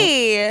swim?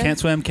 Really? Can't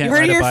swim. Can't You heard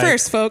ride it a here bike.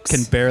 first, folks.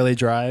 Can barely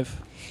drive.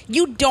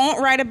 You don't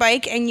ride a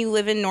bike and you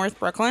live in North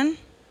Brooklyn?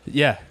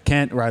 Yeah,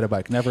 can't ride a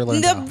bike. Never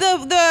learned how.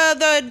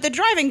 The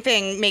driving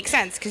thing makes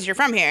sense because you're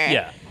from here.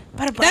 Yeah.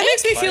 But a bike? That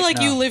makes me feel Like,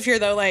 like you no. live here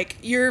though. Like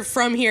you're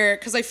from here,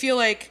 because I feel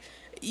like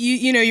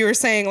you were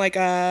saying like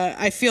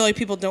I feel like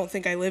people don't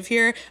think I live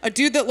here. A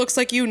dude that looks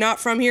like you, not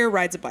from here,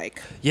 rides a bike.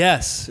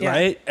 Yes, Yeah.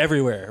 right?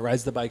 Everywhere.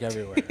 Rides the bike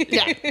everywhere.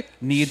 Yeah.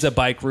 Needs a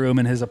bike room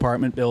in his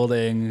apartment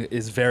building.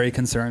 Is very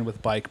concerned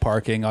with bike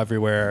parking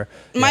everywhere.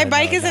 My Yeah,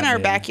 bike no, is in not our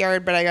me.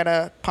 backyard, but I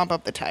gotta pump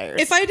up the tires.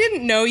 If I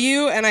didn't know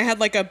you and I had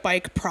like a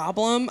bike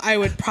problem, I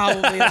would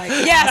probably like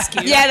ask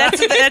you. Yeah,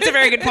 that's a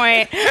very good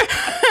point.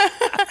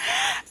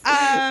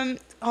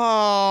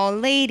 Oh,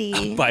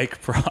 lady. Bike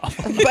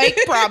problem. Bike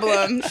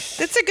problem.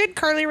 That's a good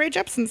Carly Rae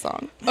Jepsen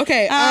song.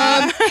 Okay.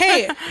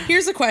 Hey,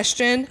 here's a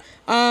question.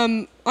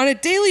 On a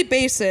daily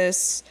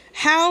basis,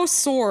 how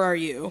sore are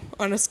you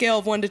on a scale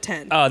of 1 to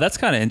 10? Oh, that's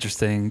kind of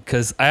interesting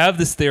because I have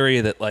this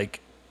theory that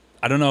like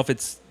I don't know if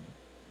it's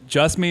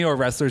just me or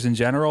wrestlers in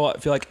general. I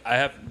feel like I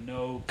have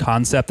no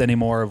concept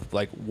anymore of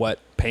like what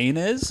pain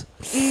is.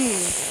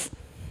 Because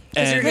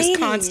you're And- just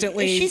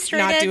constantly Is she straight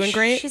not edge? doing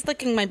great. She's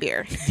licking my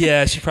beer.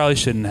 Yeah, she probably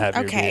shouldn't have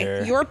your Okay,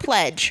 beer. your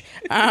pledge.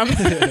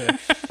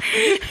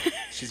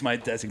 She's my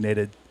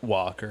designated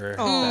walker.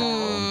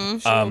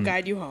 She will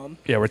guide you home.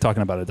 Yeah, we're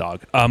talking about a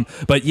dog.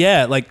 But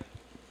yeah, like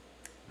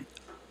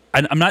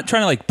I'm not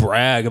trying to like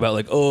brag about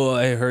like, oh,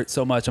 I hurt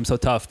so much, I'm so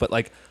tough, but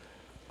like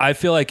I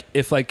feel like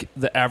if like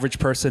the average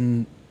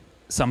person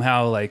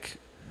somehow like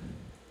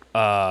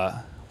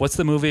what's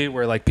the movie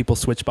where like people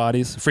switch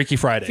bodies? Freaky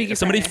Friday. Freaky If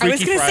somebody Friday. I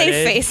was Freaky gonna say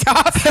Friday, face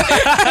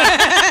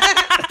off.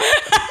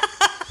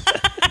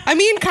 I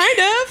mean, kind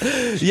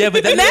of. yeah,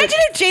 but then Imagine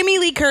if Jamie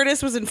Lee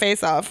Curtis was in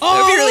Face Off. Oh,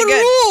 that would be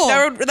really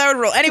that would good. That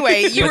would rule.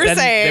 Anyway, you but were then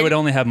saying they would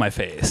only have my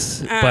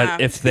face.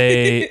 But if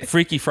they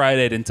Freaky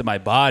Friday'd into my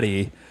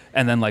body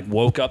and then like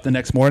woke up the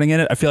next morning in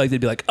it, I feel like they'd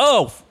be like,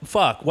 "Oh,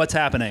 fuck, what's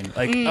happening?"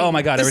 Like, "Oh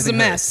my god, This is a everything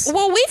mess. hurts."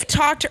 Well, we've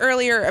talked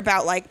earlier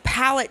about like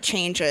palette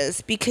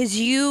changes because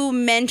you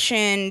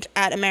mentioned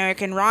at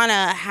American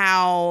Rana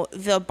how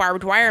the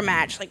barbed wire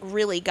match like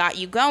really got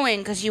you going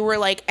because you were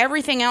like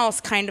everything else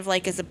kind of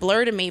like is a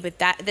blur to me, but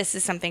this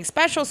is something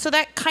special. So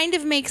that kind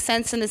of makes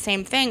sense in the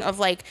same thing of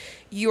like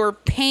your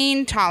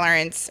pain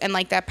tolerance and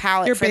like that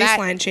palette Your for that.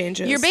 baseline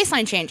changes. Your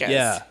baseline changes.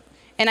 Yeah.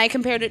 And I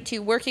compared it to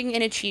working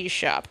in a cheese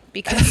shop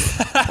because,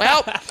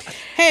 well,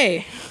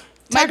 Hey,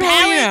 my talk about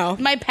what you know. palate,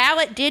 my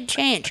palate did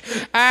change.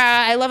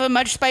 I love a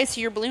much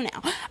spicier blue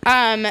now.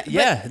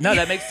 Yeah, no,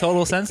 that makes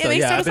total sense It though.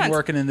 makes Yeah, total I've been sense.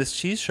 working in this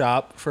cheese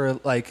shop for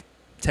like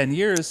 10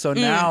 years, so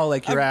now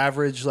like your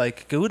average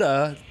like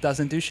Gouda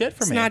doesn't do shit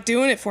for It's me. not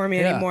doing it for me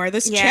Yeah. anymore.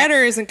 This Yeah.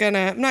 cheddar isn't gonna.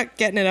 I'm not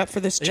getting it up for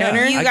this Yeah,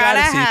 cheddar. You I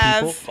gotta see have-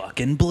 people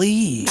fucking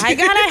bleed. I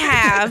gotta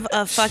have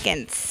a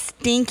fucking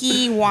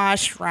stinky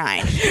washed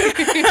rind.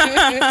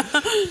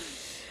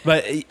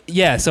 But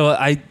yeah, so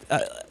I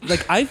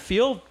like I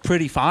feel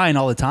pretty fine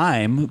all the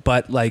time,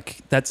 but like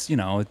that's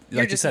like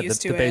you just said,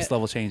 used the to base it.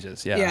 level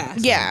changes. Yeah, Yeah.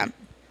 Yeah.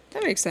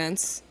 That makes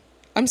sense.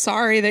 I'm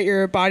sorry that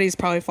your body's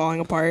probably falling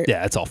apart.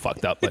 Yeah, it's all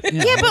fucked up. But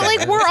Yeah, but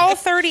like we're all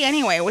 30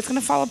 anyway. What's gonna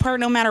fall apart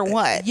no matter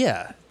what?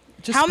 yeah.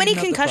 Just How many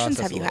speeding up the concussions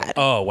process have you a little. had?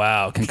 Oh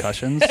wow,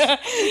 concussions.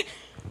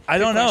 I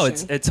don't know.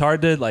 question. It's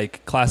hard to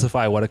like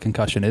classify what a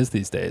concussion is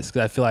these days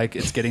because I feel like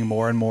it's getting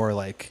more and more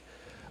like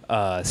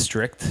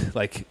strict.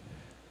 Like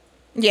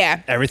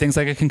Yeah. Everything's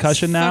like a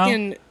concussion now.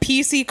 Fucking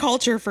PC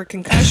culture for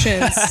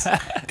concussions.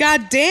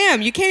 God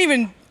damn, you can't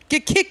even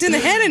get kicked in the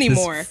head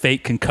anymore. This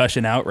fake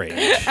concussion outrage.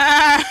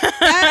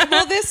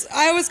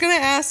 I was gonna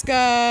ask.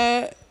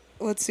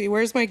 Let's see,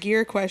 where's my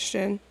gear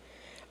question?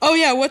 Oh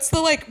yeah, what's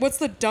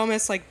the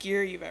dumbest like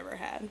gear you've ever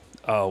had?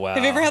 Oh wow.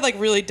 Have you ever had like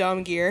really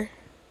dumb gear?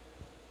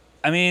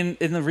 I mean,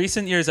 in the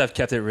recent years, I've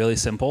kept it really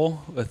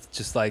simple with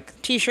just like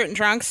T-shirt and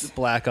trunks.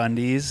 black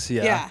undies.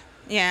 Yeah.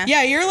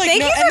 Yeah. You're like,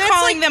 Thank no, you and for that's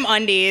calling like, them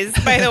undies,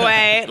 by the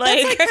way. That's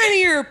like kind of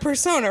your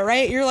persona,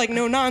 right? You're like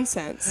no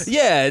nonsense.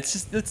 Yeah,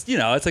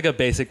 it's like a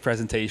basic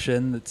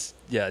presentation. It's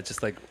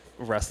just like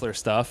wrestler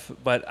stuff.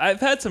 But I've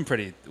had some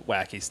pretty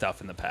wacky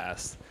stuff in the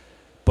past.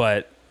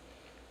 But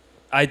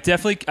I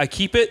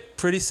keep it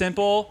pretty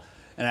simple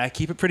and I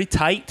keep it pretty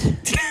tight.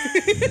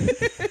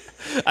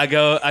 I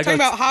go Talking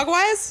about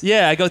hogwise?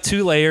 Yeah, I go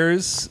 2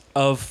 layers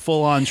of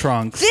full-on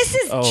trunks. This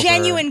is over.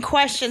 genuine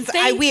questions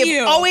we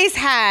have always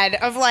had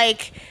of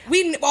like.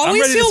 We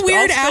always feel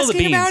weird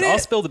asking about it. I'll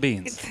spill the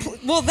beans.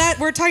 Well, that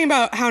we're talking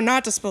about how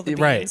not to spill the beans.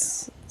 Right.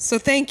 So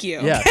thank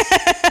you. Yeah.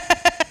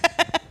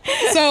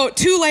 So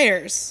 2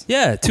 layers.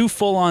 Yeah, 2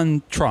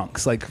 full-on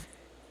trunks, like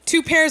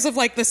 2 pairs of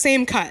like the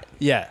same cut.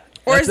 yeah.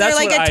 Or is there That's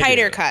like what a I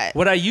tighter do. cut?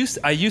 What I used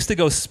to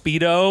go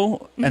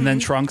Speedo and then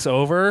trunks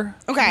over.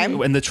 Okay.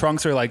 And the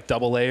trunks are like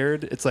double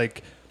layered. It's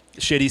like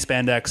shitty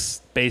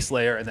spandex base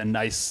layer and then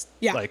nice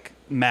like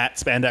matte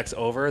spandex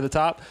over the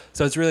top.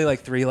 So it's really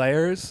like 3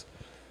 layers.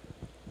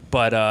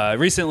 But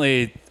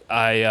recently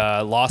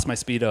I lost my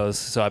Speedos,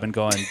 so I've been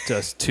going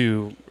just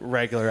 2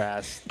 regular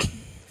ass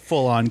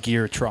full-on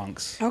gear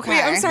trunks. Okay.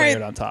 Wait, I'm sorry.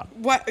 Layered on top.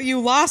 What?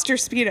 You lost your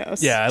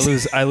Speedos? Yeah,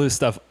 I lose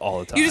stuff all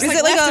the time. You just Is like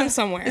it like left a- them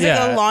somewhere. Is it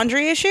Yeah. a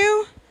laundry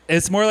issue?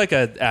 It's more like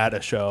at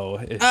a show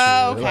issue.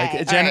 Oh, okay. Like,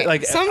 All right.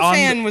 like Some on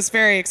fan was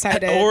very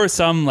excited. or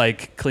some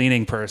like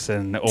cleaning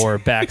person or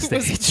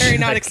backstage. was very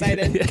not like,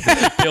 excited.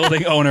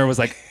 Building owner was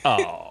like,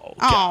 oh.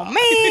 Oh man.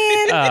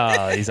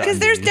 Oh, these Because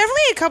there's undies.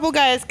 definitely a couple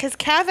guys, because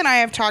Kath and I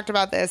have talked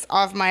about this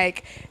off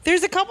mic.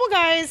 There's a couple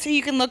guys who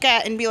you can look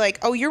at and be like,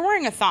 oh, you're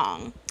wearing a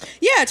thong.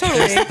 Yeah,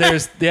 totally.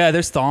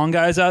 there's thong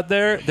guys out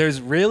there. There's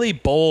really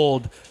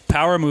bold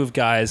power move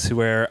guys who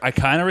where I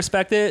kind of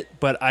respect it,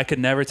 but I could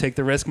never take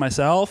the risk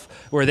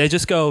myself. Where they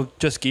just go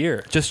just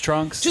gear, just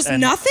trunks, Just and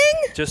nothing?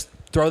 just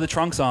throw the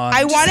trunks on.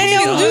 I want to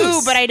just know leave it on.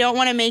 who, but I don't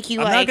want to make you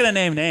I'm like. not gonna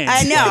name names.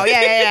 I know,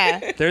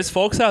 yeah. There's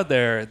folks out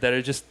there that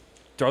are just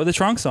throw the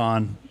trunks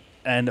on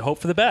and hope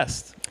for the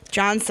best.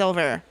 John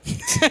Silver.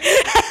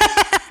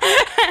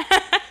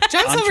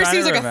 John I'm Silver trying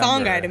seems to like a thong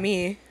remember. guy to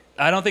me.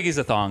 I don't think he's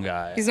a thong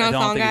guy. He's not I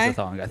don't a thong think guy? He's a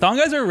thong guy. Thong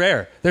guys are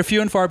rare. They're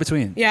few and far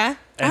between. Yeah?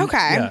 And-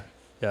 Okay.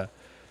 Yeah.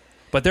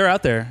 But they're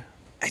out there.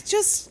 It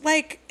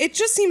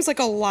just seems like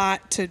a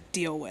lot to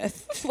deal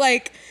with.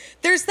 Like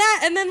there's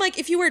that, and then like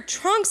if you wear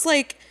trunks,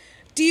 like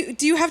do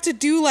you have to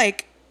do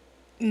like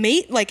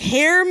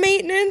hair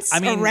maintenance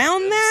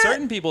around that?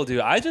 Certain people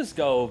do. I'm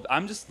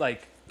just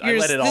like I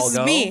Yours- let it this all is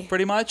go me.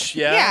 pretty much.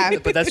 Yeah. Yeah.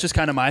 But that's just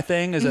kind of my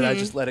thing is that I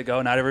just let it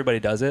go. Not everybody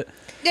does it.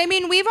 I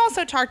mean, we've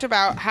also talked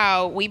about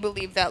how we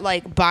believe that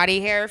like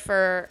body hair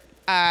for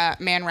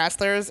man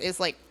wrestlers is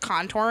like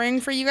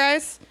contouring for you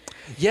guys.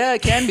 Yeah,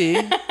 it can be.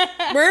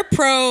 We're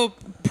pro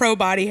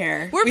body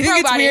hair. We're we think pro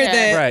it's body weird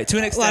hair. that Right, to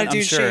an a lot extent, of I'm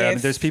dudes sure. I mean,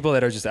 shave. there's people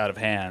that are just out of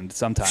hand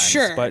sometimes.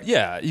 Sure. But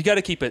yeah, you got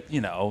to keep it,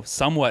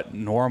 somewhat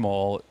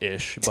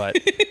normal-ish. But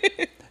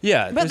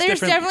yeah, But there's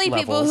different definitely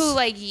people levels. who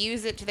like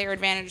use it to their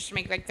advantage to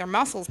make like their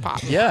muscles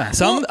pop. Yeah,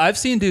 I've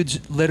seen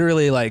dudes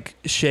literally like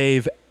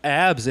shave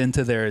abs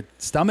into their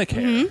stomach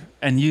hair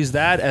and use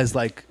that as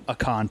like a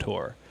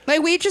contour.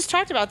 Like we just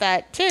talked about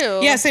that too.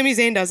 Yeah, Sami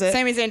Zayn does it.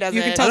 Sami Zayn does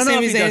You it. can I tell don't know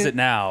Sami if he does Zayn. it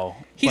now.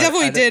 He but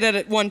definitely I- did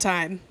at one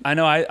time. I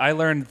know I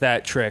learned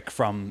that trick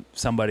from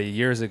somebody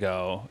years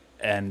ago,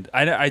 and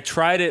I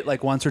tried it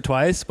like once or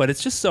twice, but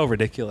it's just so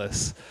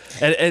ridiculous.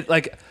 And it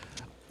like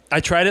I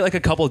tried it like a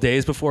couple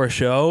days before a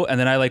show, and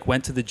then I like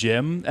went to the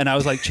gym and I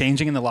was like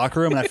changing in the locker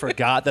room, and I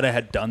forgot that I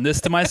had done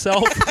this to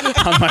myself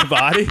on my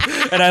body,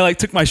 and I like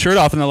took my shirt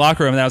off in the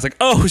locker room, and I was like,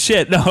 oh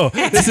shit, no,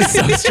 this is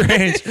so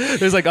strange.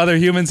 There's like other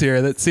humans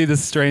here that see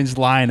this strange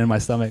line in my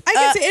stomach. I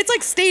guess it's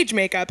like stage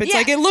makeup. It's yeah.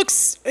 like it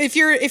looks if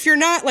you're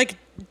not like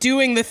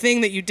doing the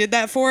thing that you did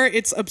that for,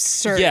 it's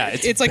absurd. Yeah,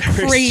 it's like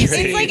very crazy.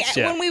 strange. It's like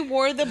Yeah. when we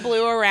wore the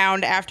blue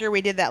around after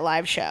we did that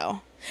live show.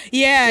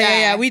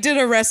 Yeah. We did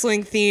a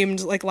wrestling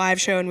themed like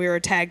live show, and we were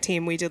a tag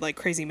team. We did like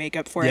crazy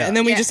makeup for it, Yeah. and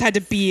then we Yeah. just had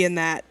to be in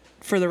that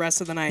for the rest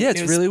of the night. Yeah, and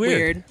it's it was really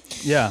weird.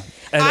 Yeah.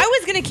 And I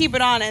was gonna keep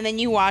it on, and then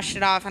you washed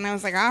it off, and I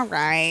was like, all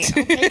right,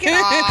 I'll take it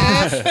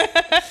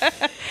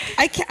off.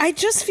 I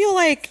just feel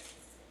like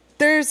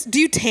do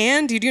you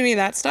tan? Do you do any of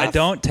that stuff? I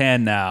don't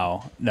tan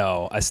now.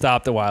 No, I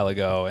stopped a while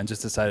ago and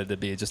just decided to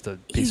be just a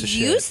piece of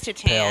shit. used to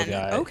pale tan.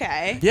 guy.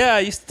 Okay. Yeah, I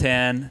used to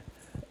tan,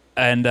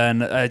 and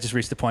then I just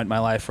reached a point in my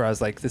life where I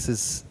was like, this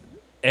is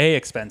A,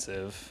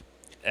 expensive,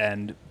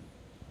 and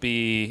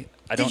B,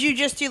 I don't. Did you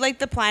just do like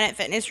the Planet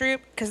Fitness route?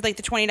 Because like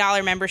the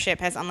 $20 membership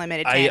has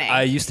unlimited tanning.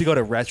 I used to go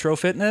to Retro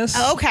Fitness.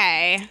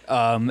 Okay.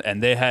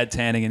 And they had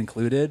tanning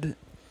included,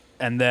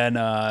 And then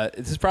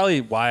this is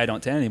probably why I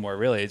don't tan anymore,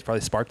 really. It's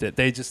probably sparked it.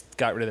 They just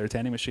got rid of their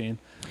tanning machine.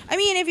 I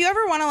mean, if you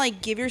ever want to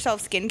like give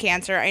yourself skin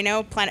cancer, I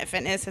know Planet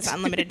Fitness has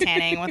unlimited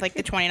tanning with like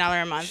the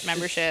 $20 a month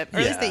membership, or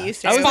at least they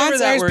used to. I was never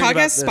that Our worried about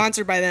podcast the-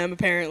 sponsored by them,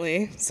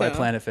 apparently. So. By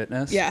Planet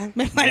Fitness? Yeah.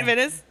 Planet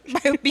Fitness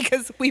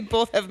because we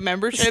both have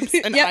memberships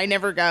and Yep. I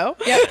never go.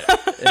 Yep.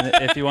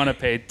 And if you want to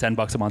pay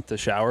 $10 a month to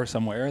shower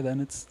somewhere,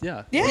 then it's,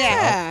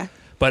 Yeah.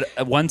 But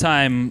at one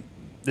time,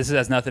 this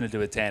has nothing to do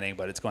with tanning,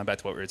 but it's going back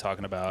to what we were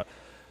talking about.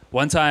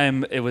 One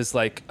time, it was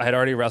like I had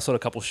already wrestled a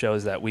couple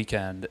shows that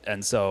weekend,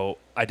 and so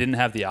I didn't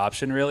have the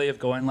option really of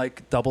going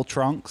like double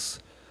trunks.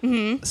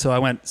 Mm-hmm. So I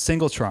went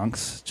single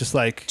trunks, just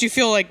like. Do you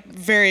feel like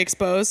very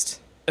exposed?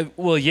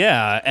 Well,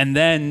 yeah, and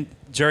then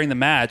during the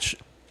match,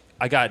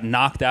 I got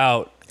knocked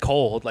out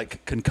cold,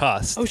 like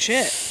concussed. Oh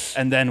shit.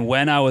 And then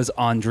when I was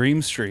on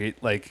Dream Street,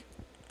 like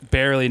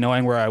barely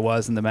knowing where I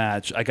was in the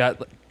match, I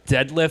got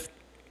deadlift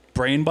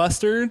brain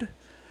bustered.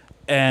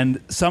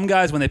 And some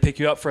guys, when they pick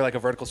you up for like a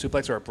vertical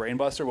suplex or a brain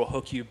buster, will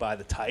hook you by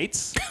the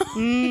tights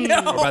or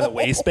by the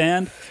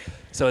waistband.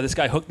 So this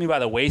guy hooked me by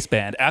the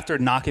waistband after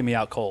knocking me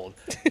out cold,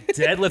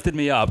 deadlifted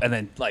me up, and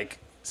then like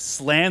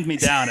slammed me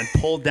down and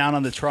pulled down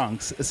on the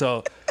trunks.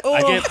 So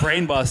I get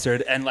brain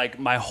bustered, and like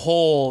my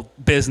whole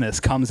business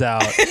comes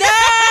out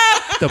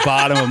the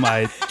bottom of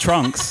my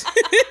trunks.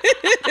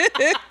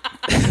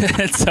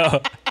 And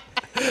so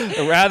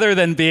rather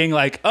than being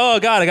like, oh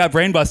God, I got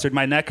brain busted,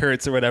 my neck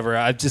hurts or whatever,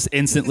 I just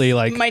instantly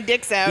like My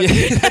dick's out.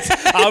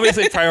 that's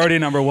obviously priority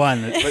number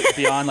one, but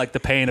beyond like the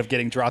pain of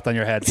getting dropped on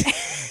your head.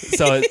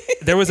 So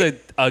there was a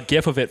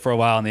gif of it for a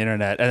while on the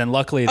internet, and then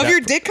luckily Of your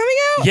dick coming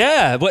out?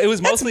 yeah, well, it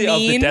was mostly of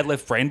the mean.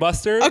 deadlift brain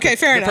buster. Okay,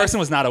 fair the enough. The person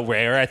was not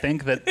aware, I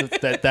think,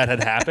 that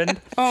had happened.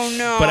 Oh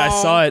no. But I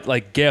saw it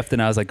like gifted,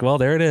 and I was like, well,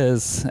 there it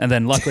is. And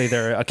then luckily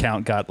their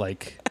account got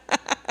like,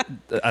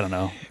 I don't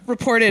know,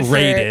 Reported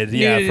rated, for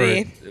yeah,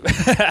 nudity.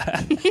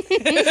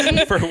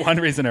 for one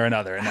reason or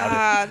another. And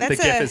now the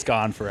that's gif a- is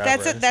gone forever.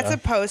 That's so. a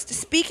post.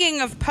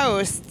 Speaking of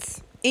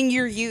posts, in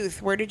your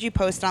youth, where did you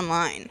post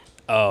online?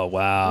 Oh,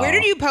 wow. Where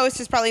did you post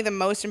is probably the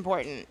most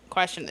important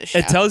question of the show.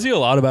 It tells you a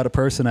lot about a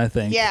person, I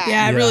think. Yeah.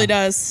 Yeah, it Yeah. really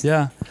does.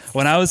 Yeah.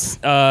 When I was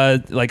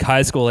like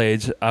high school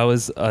age, I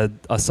was a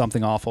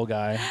something awful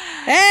guy.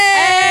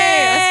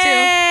 Hey, us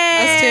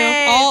too. Us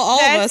too. All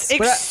of us. That's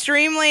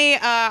extremely.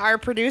 Our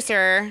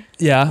producer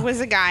Yeah.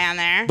 was a guy on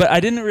there. But I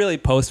didn't really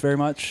post very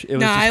much. It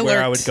was No, just I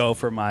where I lurked. would go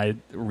for my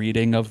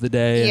reading of the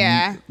day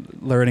Yeah. and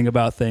learning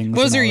about things.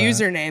 What was and your all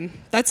that. username?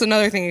 That's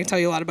another thing that can tell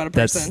you a lot about a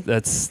person.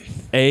 That's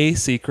A,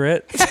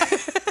 secret,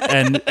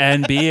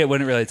 and B, it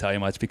wouldn't really tell you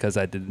much because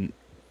I didn't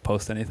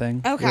post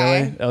anything. Okay.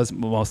 Really. I was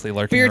mostly But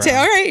lurking you're around.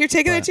 all right. You're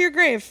taking that But- to your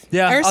grave.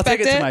 Yeah, I I'll respect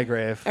take it to my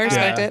grave. I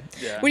respect Yeah. it.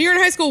 Yeah. When you were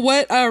in high school,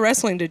 what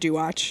wrestling did you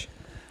watch?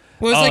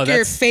 What was Oh, like your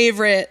that's-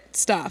 favorite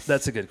stuff?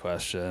 That's a good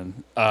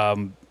question.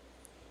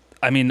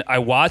 I mean, I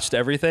watched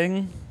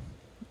everything,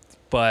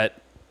 but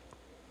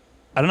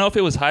I don't know if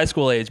it was high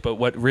school age, but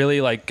what really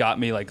like got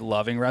me like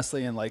loving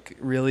wrestling and like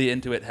really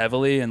into it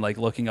heavily and like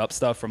looking up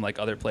stuff from like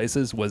other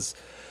places was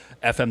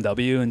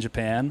FMW in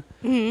Japan,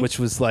 which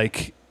was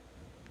like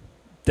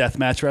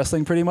deathmatch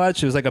wrestling pretty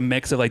much. It was like a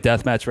mix of like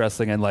deathmatch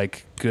wrestling and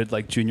like good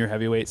like junior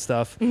heavyweight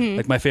stuff.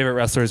 Like my favorite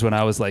wrestlers when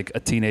I was like a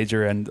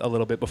teenager and a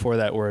little bit before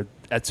that were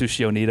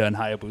Atsushi Onita and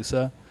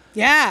Hayabusa.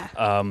 yeah.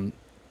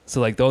 So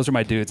like those are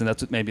my dudes, and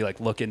that's what made me like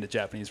look into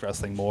Japanese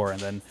wrestling more. And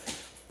then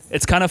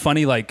it's kind of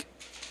funny, like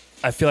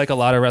I feel like a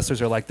lot of wrestlers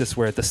are like this,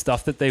 where the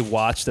stuff that they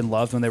watched and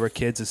loved when they were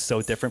kids is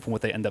so different from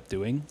what they end up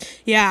doing.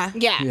 yeah.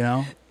 yeah. You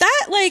know?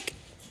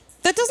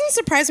 That doesn't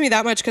surprise me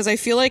that much because I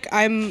feel like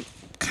I'm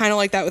kind of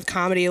like that with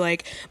comedy.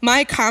 Like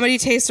my comedy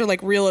tastes are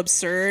like real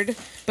absurd,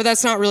 but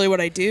that's not really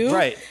what I do.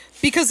 Right.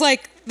 Because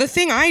like the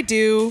thing I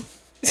do,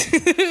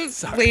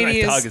 Sorry,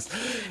 lady my dog is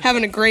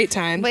having a great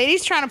time.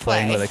 Ladies trying to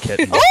playing play. with a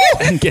kitten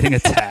and getting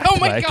attacked Oh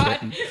my by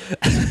God.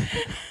 a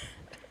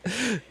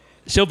kitten.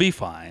 She'll be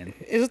fine.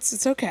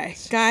 It's okay,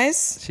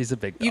 guys. She's a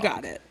big dog. You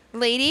got it.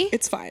 Lady,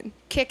 It's fine.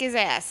 kick his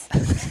ass.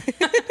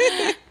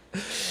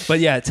 But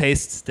yeah,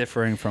 tastes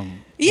differing from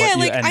Yeah, what you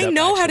like end I up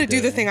know how to actually do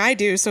the doing. thing I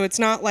do, so it's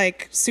not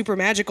like super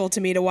magical to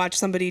me to watch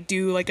somebody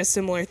do like a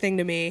similar thing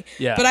to me.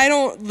 Yeah. But I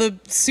don't the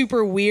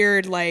super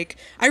weird like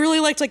I really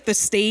liked like the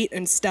State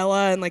and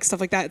Stella and like stuff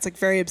like that. It's like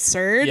very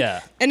absurd.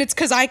 Yeah. And it's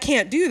because I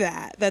can't do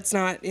that. That's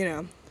not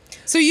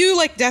So you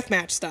like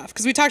deathmatch stuff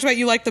because we talked about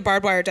you like the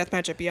barbed wire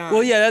deathmatch at Beyond.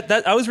 Well, yeah,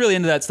 that I was really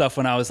into that stuff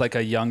when I was like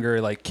a younger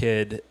like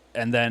kid,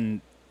 and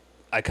then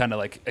I kind of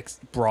like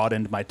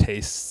broadened my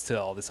tastes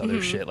to all this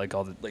other shit, like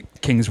all the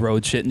like Kings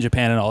Road shit in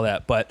Japan and all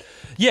that. But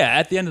yeah,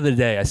 at the end of the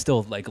day, I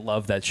still like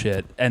love that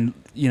shit. And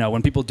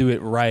when people do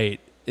it right,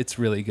 it's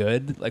really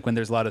good. Like when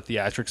there's a lot of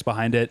theatrics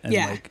behind it and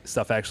Yeah. like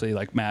stuff actually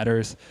like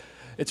matters,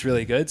 it's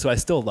really good. So I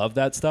still love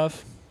that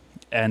stuff.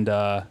 And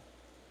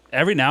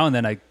every now and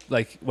then I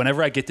like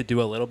whenever I get to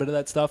do a little bit of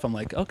that stuff, I'm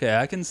like, okay,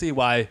 I can see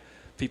why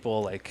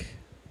people like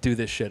do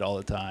this shit all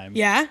the time.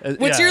 yeah.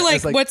 What's Yeah, your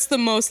it's what's the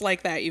most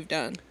like that you've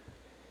done?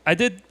 I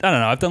don't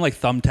know. I've done like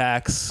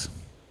thumbtacks.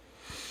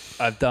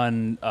 I've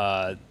done,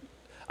 I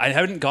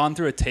haven't gone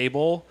through a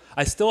table.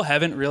 I still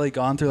haven't really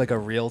gone through like a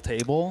real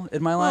table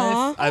in my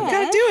life. I've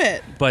got to do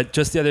it. But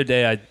just the other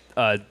day,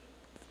 I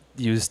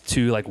used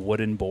 2 like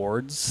wooden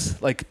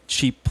boards, like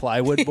cheap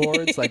plywood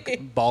boards, like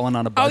balling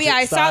on a budget. Oh yeah,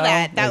 I saw style.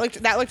 that. Like,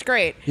 That looked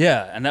great.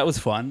 yeah, and that was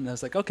fun. And I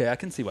was like, okay, I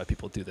can see why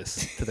people do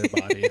this to their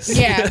bodies.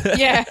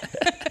 Yeah.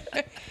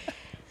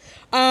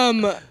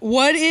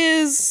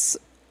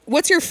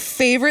 What's your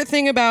favorite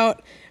thing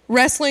about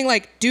wrestling?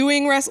 Like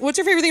doing wrestling. What's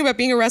your favorite thing about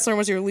being a wrestler, and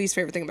what's your least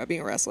favorite thing about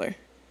being a wrestler?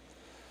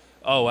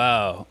 Oh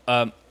wow.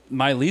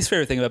 My least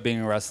favorite thing about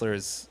being a wrestler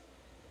is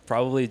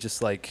probably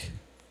just like.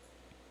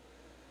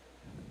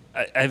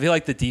 I feel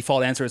like the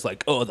default answer is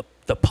like, oh,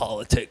 the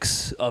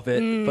politics of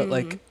it, but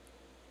like,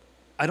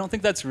 I don't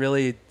think that's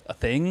really a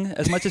thing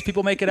as much as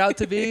people make it out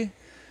to be.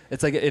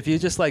 It's like if you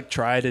just like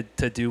try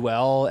to do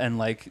well and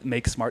like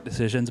make smart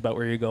decisions about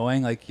where you're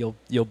going, like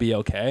you'll be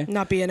okay.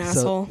 Not be an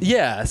asshole.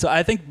 Yeah, so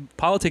I think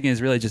politicking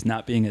is really just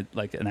not being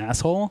like an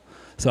asshole.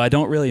 So I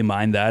don't really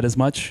mind that as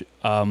much.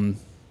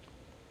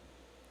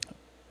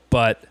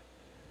 But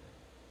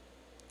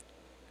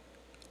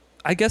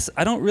I guess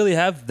I don't really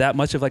have that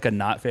much of like a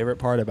not favorite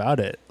part about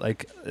it.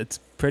 Like it's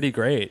pretty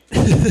great.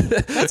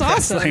 That's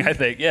awesome. Wrestling, I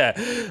think, yeah.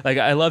 Like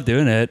I love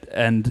doing it,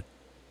 and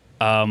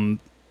I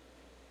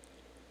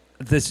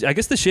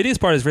guess the shittiest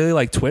part is really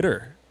like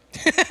Twitter.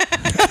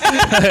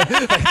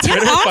 Like,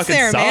 Twitter off fucking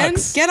there, man.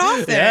 sucks. Get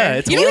off there. Yeah,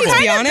 it's You don't horrible. need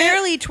to be on it.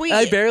 barely tweet.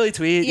 I barely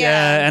tweet,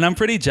 Yeah. yeah, and I'm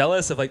pretty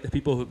jealous of like the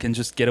people who can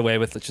just get away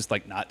with just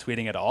like not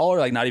tweeting at all or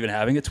like not even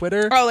having a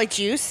Twitter. Oh, like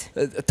Juice?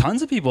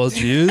 Tons of people,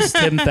 Jews,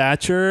 Tim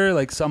Thatcher,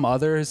 like some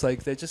others,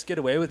 like they just get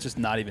away with just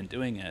not even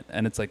doing it,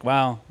 and it's like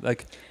wow,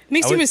 like It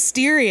makes I you would-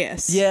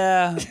 mysterious.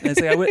 yeah, and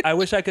it's like I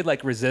wish I could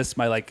like resist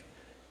my like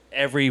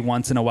every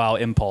once in a while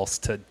impulse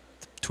to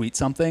tweet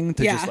something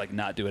to Yeah. just like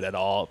not do it at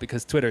all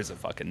because Twitter's a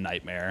fucking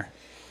nightmare.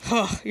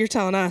 Oh, you're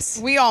telling us.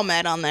 We all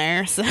met on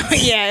there, so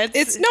yeah.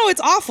 It's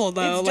awful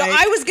though. it's Like,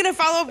 I was gonna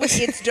follow up with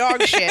it's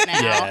dog shit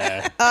now.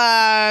 Yeah,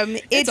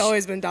 it's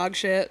always been dog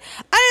shit.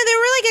 I don't know, there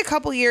were like a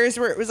couple years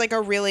where it was like a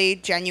really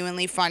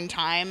genuinely fun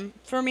time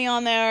for me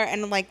on there,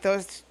 and like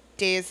those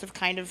days have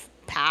kind of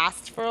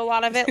passed for a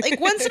lot of it. Like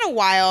once in a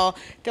while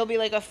there'll be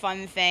like a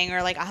fun thing,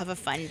 or like I'll have a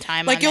fun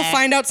time Like on you'll there.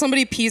 find out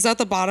somebody pees out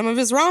the bottom of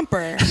his romper.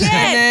 and Yes,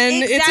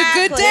 then it's a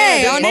good exactly.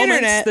 day There's on moments,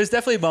 internet. There's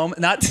definitely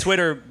not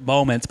Twitter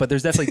moments, but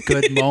there's definitely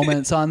good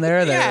moments on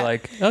there that Yeah. are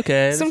like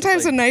okay. this is,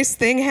 Sometimes like, a nice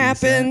thing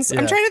happens. Yeah.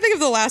 I'm trying to think of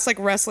the last like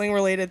wrestling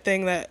related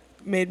thing that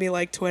made me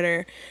like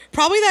Twitter.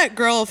 Probably that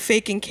girl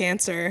faking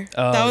cancer.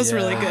 Oh, that was yeah.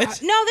 really good.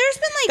 No, there's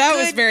been like That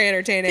good, was very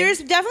entertaining. There's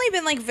definitely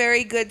been like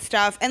very good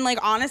stuff, and like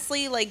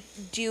honestly, like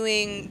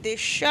doing this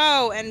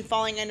show and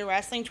falling into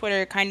wrestling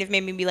Twitter kind of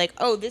made me be like,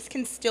 oh, this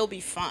can still be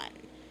fun.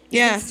 You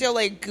Yeah. can still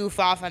like goof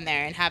off on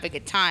there and have a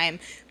good time.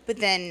 But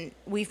then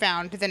we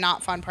found the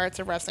not fun parts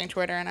of wrestling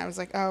Twitter, and I was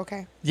like, oh,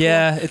 okay.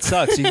 Yeah, it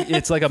sucks.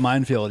 It's like a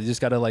minefield. You just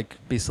got to like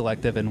be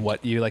selective in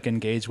what you like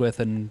engage with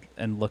and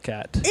look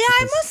at. Yeah, I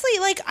Because- mostly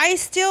like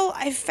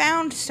I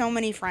found so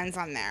many friends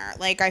on there.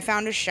 Like I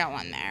found a show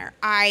on there.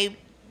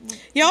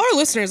 Yeah, our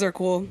listeners are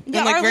cool. Yeah,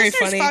 and like our very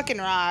listeners funny. fucking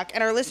rock,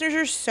 and our listeners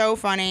are so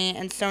funny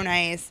and so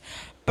nice.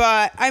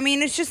 But I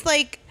mean, it's just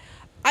like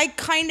I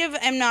kind of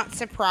am not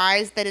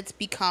surprised that it's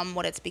become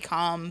what it's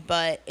become,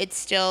 but it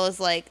still is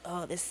like,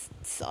 oh, this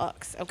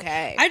sucks.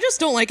 Okay. I just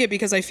don't like it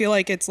because I feel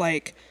like it's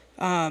like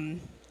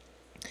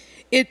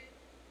it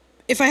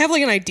if I have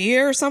like an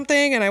idea or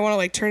something and I want to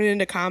like turn it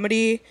into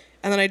comedy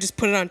and then I just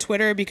put it on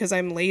Twitter because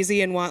I'm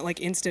lazy and want like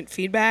instant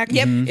feedback.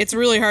 Yep. It's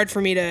really hard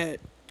for me to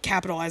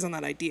capitalize on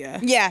that idea.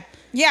 yeah.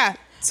 Yeah.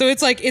 So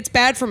it's like it's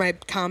bad for my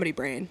comedy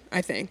brain,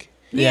 I think.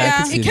 Yeah, I Yeah.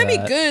 can see It can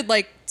that. be good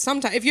like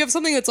sometimes if you have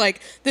something that's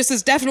like this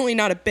is definitely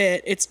not a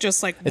bit, it's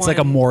just like It's like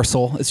a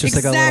morsel. It's just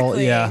like a little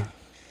Exactly. yeah.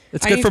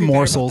 It's I good need for to be better about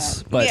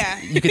morsels, that. but Yeah.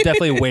 you could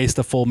definitely waste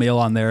a full meal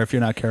on there if you're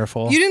not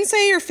careful. You didn't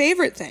say your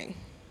favorite thing.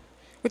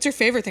 What's your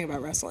favorite thing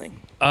about wrestling?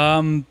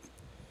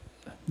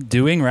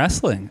 Doing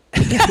wrestling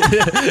is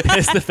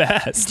the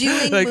best.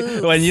 Doing like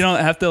moves. when you don't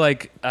have to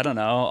like I don't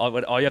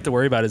know. All you have to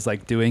worry about is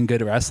like doing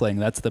good wrestling.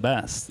 That's the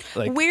best.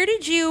 Like Where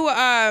did you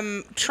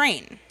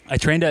train? I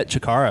trained at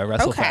Chikara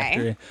Wrestle Okay.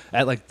 Factory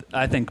at like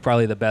I think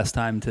probably the best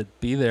time to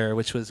be there,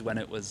 which was when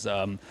it was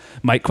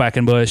Mike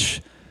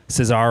Quackenbush,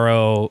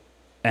 Cesaro,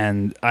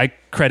 and I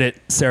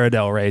credit Sarah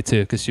Del Rey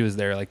too because she was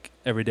there like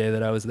every day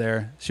that I was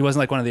there. She wasn't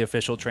like one of the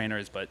official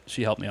trainers, but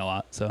she helped me a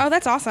lot. So Oh,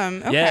 that's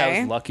awesome. Okay. yeah, I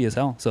was lucky as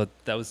hell. So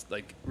that was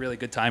like really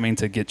good timing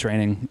to get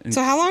training. And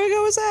So how long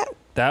ago was that?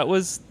 that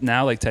was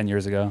now like 10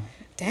 years ago.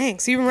 Dang,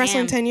 so you've been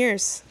wrestling Damn. 10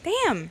 years.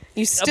 Damn.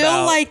 You still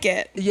About- like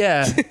it.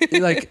 Yeah,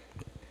 like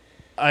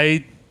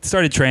I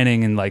started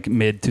training in like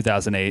mid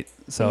 2008.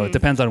 So it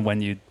depends on when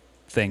you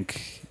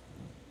think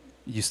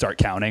you start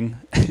counting,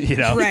 you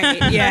know? Right.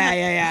 Yeah,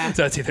 yeah.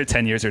 So it's either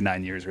 10 years or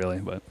 9 years really,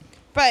 but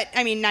But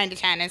I mean, 9 to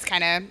 10 is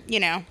kind of, you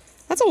know,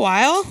 That's a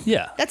while.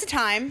 yeah. that's a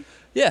time.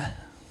 Yeah.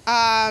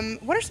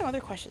 What are some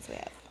other questions we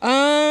have?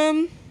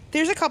 Um,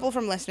 There's a couple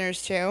from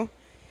listeners too.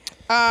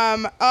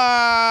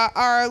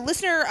 Our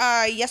listener,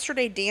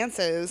 Yesterday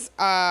Dances,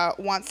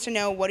 wants to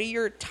know, what are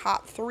your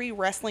top 3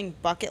 wrestling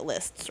bucket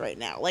lists right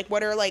now? Like,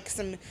 what are like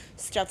some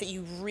stuff that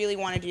you really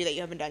want to do that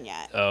you haven't done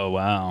yet? Oh,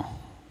 wow.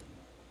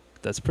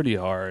 That's pretty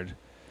hard.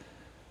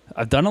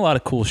 I've done a lot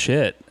of cool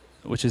shit,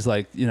 which is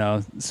like,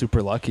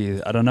 super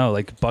lucky. I don't know,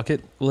 like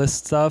bucket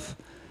list stuff.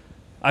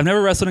 I've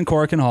never wrestled in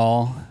Korakuen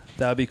Hall.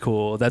 That would be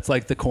cool. That's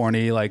like the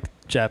corny, like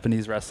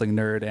Japanese wrestling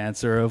nerd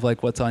answer of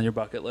like what's on your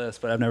bucket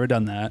list, but I've never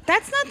done that.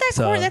 That's not that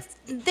corny.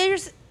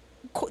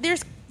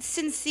 There's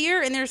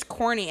sincere and there's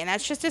corny, and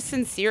that's just a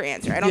sincere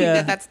answer. I don't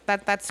think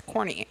that's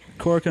corny.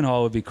 Korakuen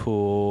Hall would be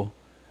cool.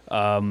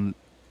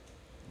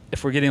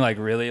 If we're getting like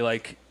really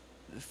like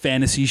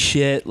fantasy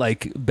shit,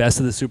 like Best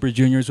of the Super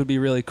Juniors would be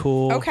really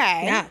cool.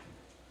 Okay.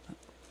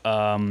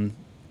 Yeah.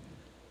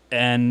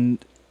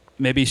 And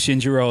maybe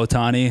Shinjiro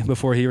Otani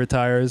before he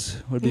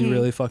retires would be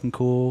really fucking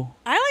cool.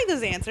 I like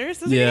those answers.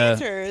 Those are good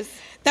answers.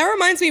 That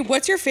reminds me,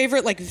 what's your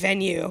favorite like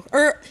venue?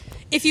 Or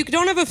if you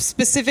don't have a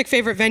specific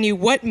favorite venue,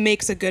 what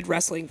makes a good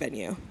wrestling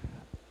venue?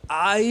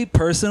 I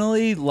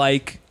personally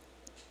like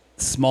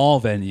small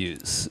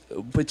venues,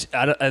 which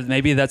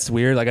maybe that's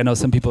weird. Like I know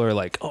some people are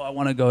like, oh, I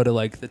want to go to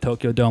like the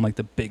Tokyo Dome, like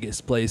the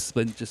biggest place,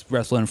 but just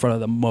wrestle in front of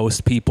the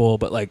most people.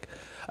 But like,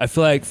 I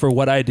feel like for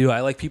what I do,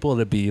 I like people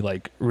to be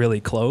like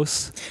really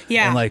close.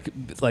 Yeah. And like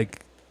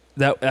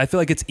that, I feel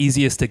like it's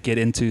easiest to get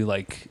into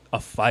like a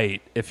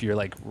fight if you're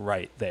like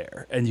right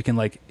there and you can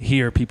like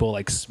hear people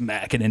like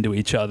smacking into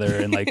each other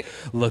and like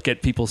look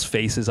at people's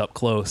faces up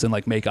close and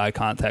like make eye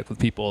contact with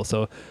people.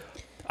 So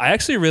I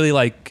actually really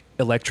like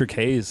Electric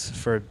Haze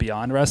for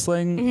Beyond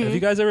Wrestling. Mm-hmm. Have you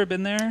guys ever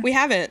been there? We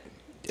haven't.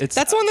 That's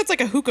the one that's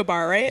like a hookah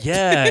bar, right?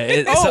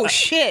 Yeah.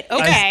 Shit.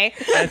 Okay.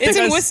 It's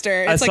in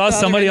Worcester. I saw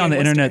somebody on the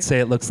internet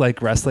say it looks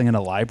like wrestling in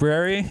a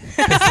library.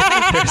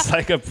 There's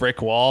like a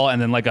brick wall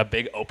and then like a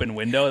big open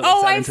window. That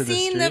looks out I've into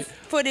seen the the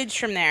footage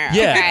from there.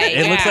 Yeah, okay,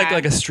 it looks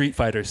like a Street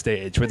Fighter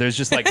stage where there's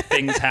just like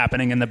things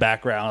happening in the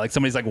background, like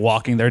somebody's like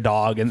walking their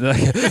dog and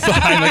like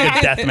behind like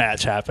a death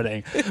match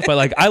happening. But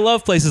like I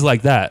love places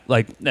like that.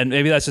 Like, and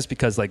maybe that's just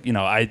because like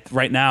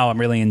right now I'm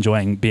really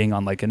enjoying being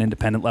on like an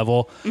independent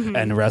level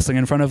and wrestling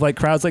in front of like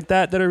crowds like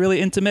that are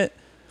really intimate.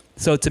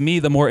 So to me,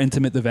 the more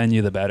intimate the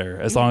venue, the better.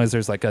 As long as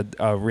there's like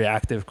a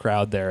reactive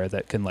crowd there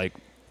that can like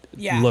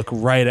look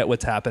right at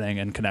what's happening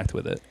and connect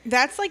with it.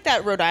 That's like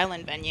that Rhode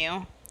Island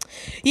venue.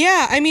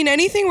 Yeah, I mean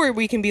anything where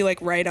we can be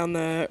like right on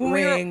the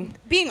ring.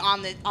 Being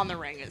on the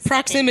ring is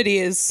proximity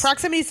is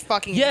fucking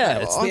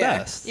incredible. It's the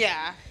best.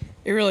 Yeah.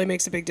 It really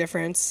makes a big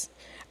difference.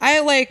 I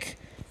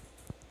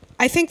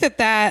think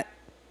that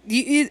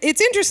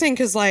it's interesting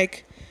because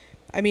like,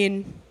 I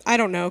mean, I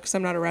don't know because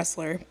I'm not a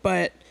wrestler,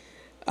 but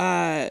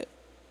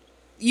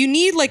you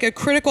need like a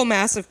critical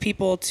mass of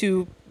people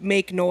to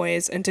make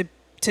noise and to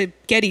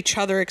get each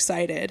other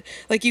excited.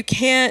 Like you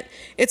can't,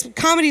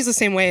 comedy's the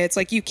same way. It's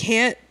like you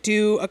can't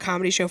do a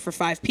comedy show for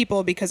 5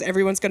 people because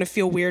everyone's going to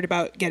feel weird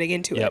about getting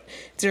into it.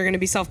 They're going to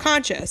be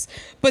self-conscious.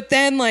 But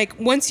then like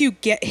once you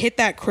hit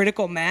that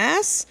critical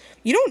mass,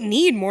 you don't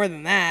need more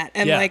than that.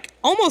 And like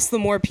almost the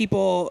more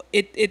people,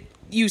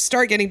 you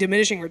start getting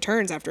diminishing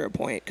returns after a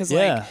point. Cause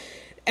like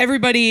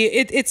everybody,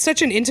 it's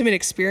such an intimate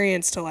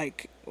experience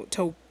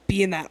to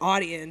be in that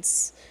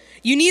audience.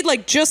 You need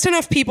like just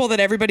enough people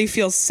that everybody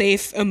feels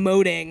safe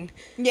emoting.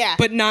 Yeah.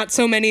 But not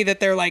so many that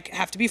they're like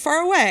have to be far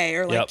away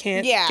or like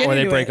can't get or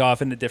they into break it.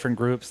 off into different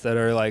groups that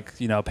are like,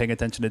 paying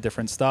attention to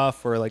different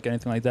stuff or like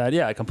anything like that.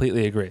 Yeah, I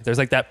completely agree. There's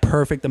like that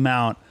perfect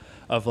amount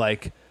of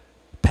like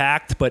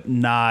packed but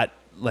not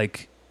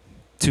like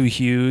too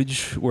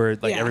huge where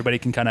like everybody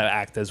can kind of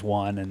act as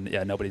one and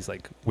nobody's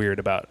like weird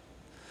about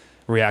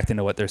reacting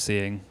to what they're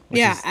seeing.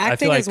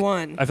 Acting as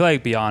one. I feel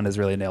like Beyond has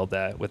really nailed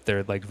that with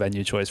their like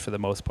venue choice for the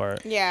most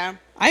part. Yeah.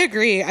 I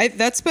agree.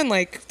 That's been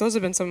like, those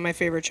have been some of my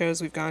favorite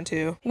shows we've gone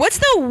to. What's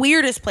the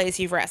weirdest place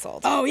you've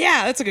wrestled? Oh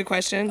yeah, that's a good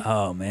question.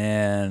 Oh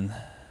man.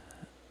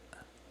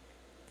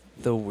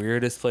 The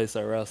weirdest place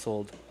I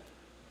wrestled.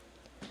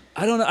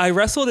 I don't know. I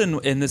wrestled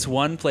in this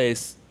one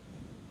place.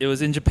 It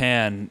was in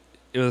Japan.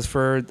 It was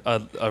for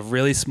a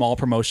really small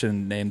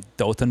promotion named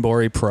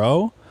Dotonbori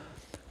Pro,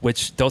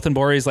 which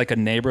Dotonbori is like a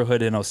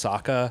neighborhood in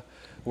Osaka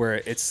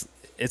where it's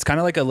kind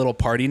of like a little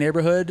party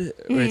neighborhood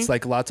where it's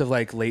like lots of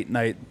like late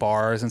night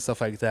bars and stuff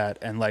like that.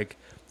 And like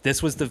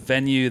this was the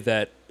venue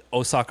that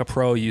Osaka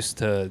Pro used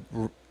to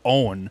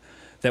own.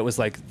 That was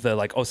like the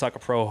like Osaka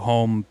Pro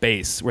home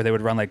base where they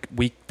would run like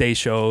weekday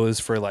shows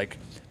for like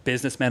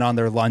businessmen on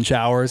their lunch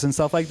hours and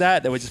stuff like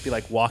that. They would just be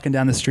like walking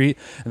down the street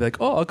and be like,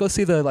 oh, I'll go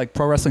see the like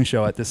pro wrestling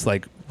show at this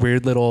like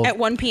weird little at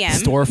 1 p.m.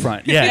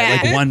 storefront.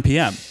 At like 1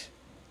 p.m.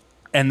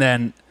 And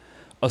then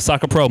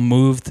Osaka Pro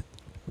moved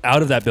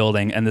out of that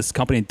building and this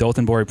company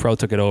Dotonbori Pro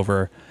took it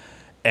over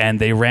and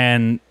they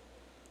ran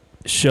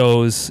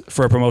shows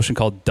for a promotion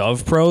called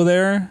Dove Pro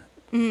there.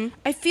 Mm-hmm.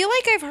 I feel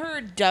like I've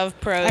heard Dove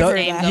Pro's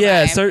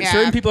name.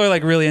 Certain people are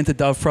like really into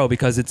Dove Pro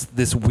because it's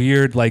this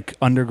weird like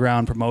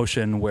underground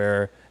promotion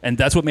where, and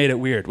that's what made it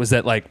weird was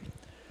that like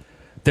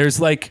there's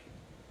like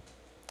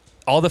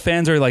all the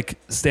fans are like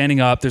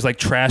standing up. There's like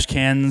trash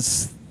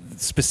cans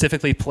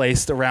specifically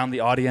placed around the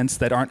audience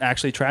that aren't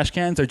actually trash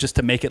cans, or just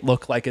to make it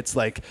look like it's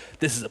like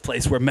this is a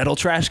place where metal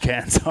trash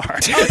cans are.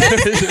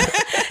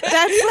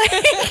 That's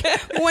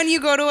like when you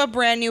go to a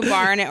brand new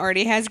bar and it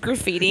already has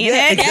graffiti in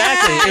it.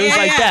 Exactly. It was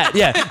like that.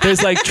 Yeah.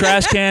 There's like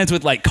trash cans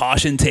with like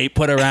caution tape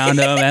put around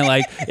them and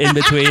like in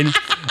between.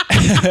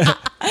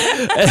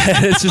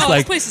 It's just like,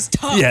 this place is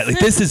tough. yeah, like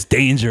this is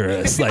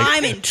dangerous. Like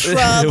I'm in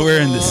trouble.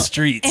 We're in the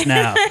streets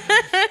now.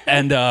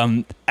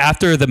 And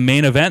after the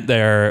main event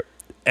there,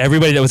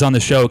 everybody that was on the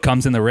show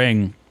comes in the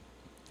ring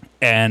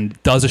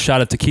and does a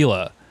shot of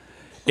tequila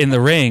in the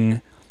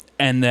ring,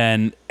 and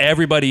then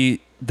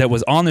everybody that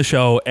was on the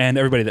show and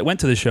everybody that went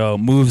to the show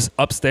moves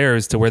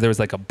upstairs to where there was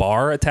like a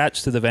bar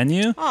attached to the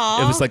venue.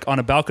 Aww. It was like on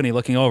a balcony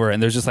looking over,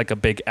 and there's just like a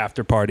big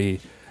after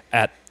party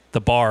at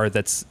the bar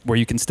that's where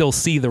you can still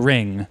see the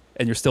ring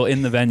and you're still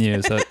in the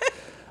venue. So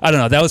I don't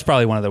know. That was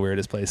probably one of the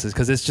weirdest places,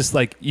 because it's just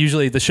like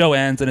usually the show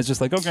ends and it's just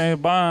like, okay,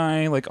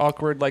 bye, like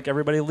awkward, like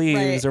everybody leaves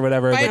Right. or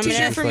whatever. Buy a But it's t-shirt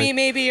just for like- me,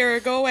 maybe, or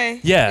go away.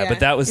 Yeah, but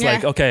that was Yeah.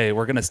 like, okay,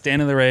 we're gonna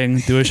stand in the ring,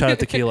 do a shot of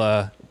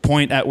tequila,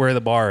 point at where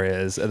the bar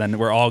is, and then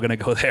we're all gonna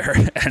go there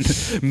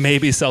and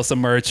maybe sell some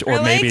merch,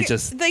 or maybe like,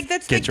 just like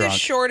that's get like drunk. the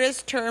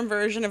shortest term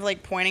version of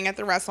like pointing at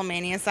the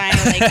WrestleMania sign.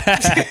 Or,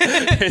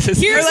 like It's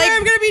just- Here's like- where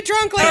I'm gonna be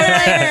drunk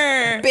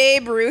later.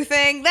 Babe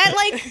Ruthing. That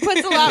like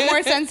puts a lot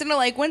more sense into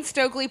like when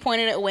Stokely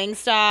pointed at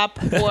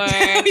Wingstop,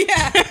 or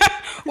Yeah.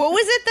 what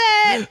was it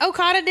that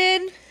Okada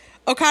did?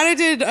 Okada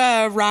did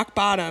Rock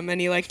Bottom, and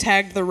he like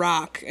tagged The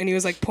Rock, and he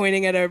was like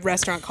pointing at a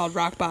restaurant called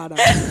Rock Bottom.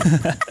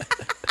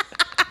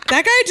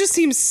 That guy just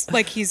seems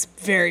like he's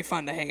very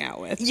fun to hang out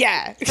with.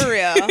 Yeah, for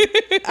real.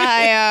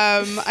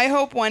 I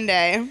hope one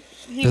day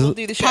he will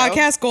do the show.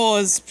 Podcast goal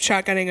is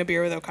shotgunning a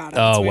beer with Okada. Oh,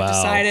 That's what wow. we've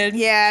decided.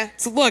 Yeah.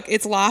 So look,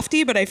 it's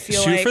lofty, but I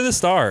feel shoot like for the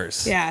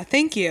stars. yeah.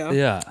 Thank you.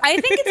 Yeah. I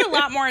think it's a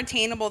lot more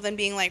attainable than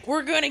being like,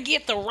 we're gonna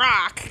get The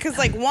Rock, because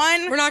like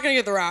one, We're not gonna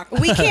get The Rock.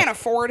 we can't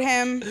afford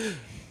him.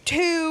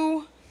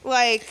 Two,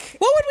 like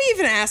What would we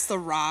even ask The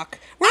Rock?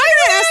 We're not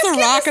gonna ask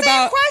The Rock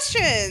about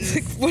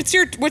questions.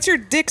 what's your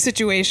dick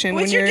situation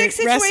What's when your you're dick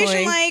situation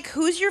wrestling? like?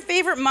 Who's your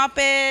favorite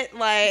Muppet?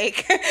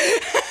 Like,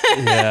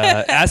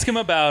 Yeah. Ask him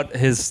about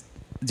his.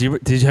 Did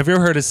you have you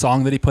ever heard his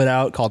song that he put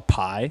out called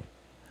Pie?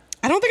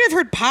 I don't think I've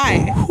heard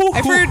Pie.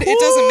 I've heard It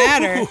Doesn't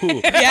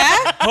Matter.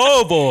 Yeah?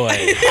 Oh boy.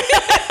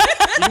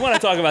 You want to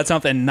talk about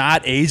something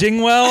not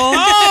aging well?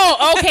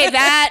 oh, okay,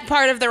 that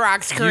part of The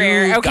Rock's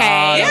career. You Okay,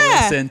 gotta Yeah.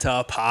 listen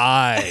to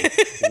Pie.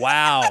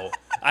 Wow.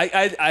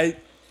 I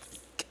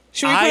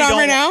Should we put it on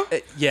right now?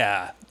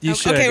 Yeah, you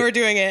should. Okay, we're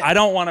doing it. I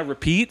don't want to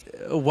repeat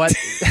what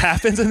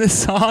happens in this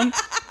song.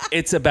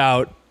 It's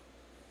about.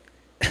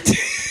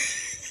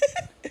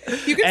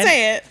 You can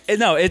say it.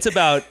 No, it's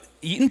about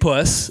eating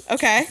puss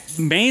Okay.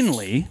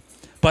 mainly,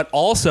 but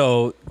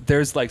also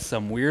there's like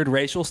some weird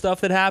racial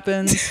stuff that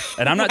happens,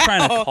 and I'm not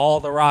trying to call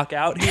The Rock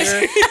out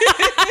here.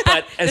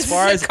 But as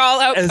far is as a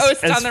call-out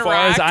post as on The far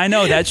as Rock. I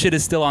know, that shit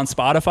is still on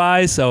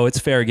Spotify, so it's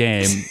fair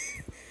game to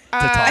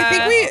talk. I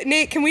about. think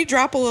Nate, can we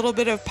drop a little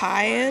bit of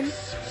Pie in?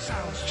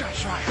 Sounds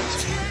just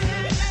right.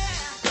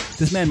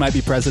 This man might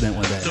be president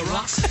one day. The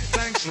Rock.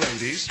 Thanks,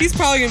 ladies. He's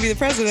probably gonna be the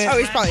president. Oh,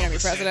 he's probably gonna be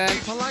president.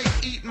 Polite,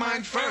 eat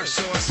mine first.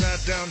 So I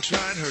sat down,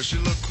 tried her. She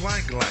looked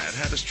quite glad.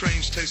 Had a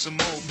strange taste of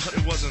mold, but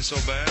it wasn't so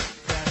bad.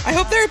 I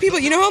hope there are people.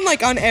 You know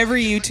how on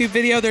every YouTube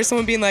video there's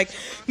someone being like,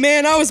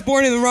 "Man, I was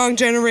born in the wrong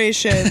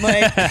generation."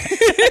 Like,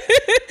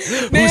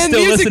 Who's man,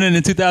 still music- listening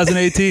in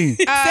 2018?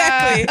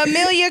 Exactly.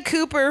 Amelia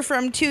Cooper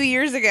from 2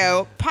 years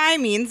ago. Pie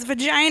means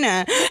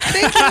vagina.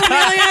 Thank you,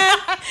 Amelia.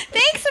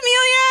 Thanks,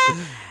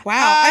 Amelia.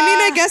 Wow. I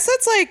mean, I guess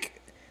that's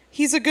like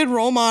he's a good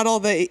role model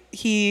that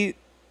he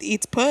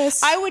eats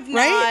puss. I would not.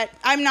 Right?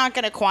 I'm not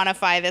gonna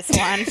quantify this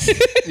one.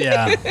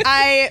 Yeah.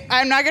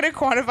 I'm not gonna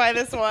quantify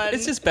this one.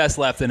 It's just best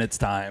left in its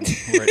time.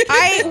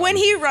 when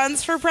he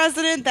runs for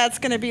president, that's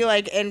gonna be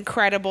like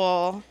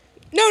incredible.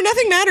 No,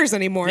 nothing matters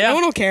anymore. Yeah. No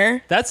one will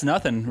care. That's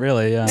nothing,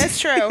 really. Yeah. That's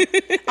true.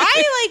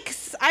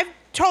 I've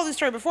told this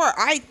story before.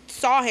 I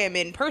saw him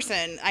in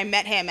person. I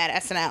met him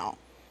at SNL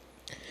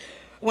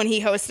when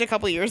he hosted a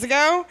couple years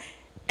ago,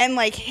 and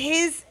like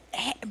his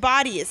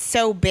body is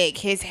so big,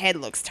 his head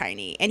looks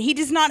tiny, and he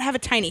does not have a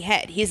tiny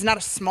head. He's not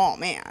a small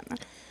man.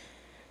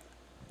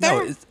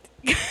 No,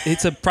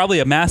 it's probably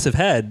a massive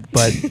head,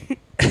 but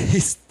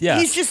he's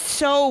He's just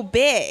so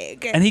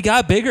big. and he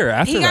got bigger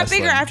after. He got wrestling.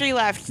 bigger after he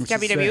left Which is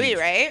WWE, strange.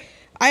 right?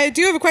 I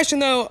do have a question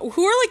though.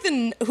 Who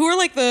are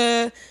like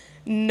the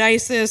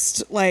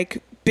nicest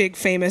like big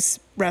famous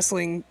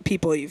wrestling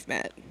people you've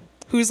met?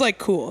 Who's like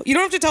cool? You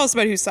don't have to tell us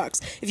about who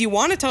sucks. If you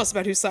want to tell us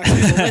about who sucks, we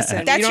will listen.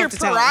 You That's don't your have to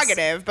tell us.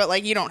 prerogative, but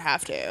like you don't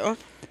have to.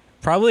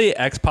 Probably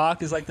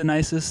X-Pac is like the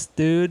nicest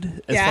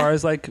dude as Yeah. far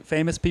as like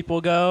famous people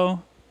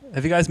go.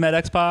 Have you guys met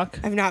X-Pac?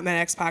 I've not met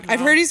X-Pac. I've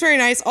heard he's very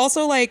nice.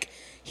 Also, like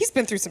he's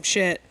been through some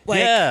shit. Like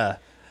yeah,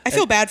 I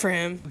feel bad for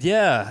him.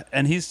 yeah,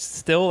 and he's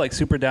still like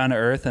super down to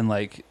earth and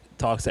like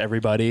talks to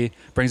everybody.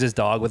 Brings his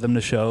dog with him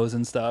to shows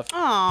and stuff.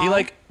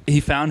 Aw. He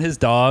found his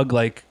dog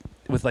like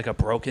with like a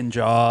broken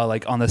jaw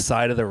like on the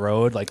side of the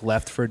road like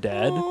left for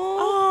dead.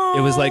 Oh.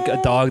 It was like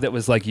a dog that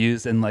was like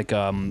used in like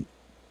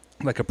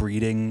a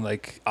breeding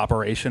like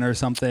operation or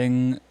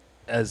something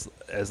as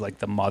like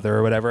the mother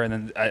or whatever, and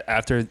then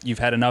after you've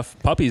had enough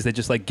puppies, they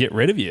just like get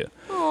rid of you.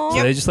 Aww.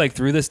 So they just like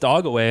threw this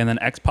dog away, and then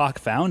X-Pac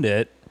found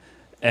it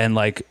and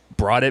like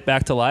brought it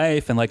back to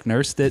life and like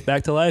nursed it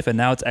back to life, and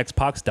now it's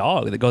X-Pac's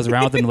dog that goes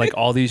around with him like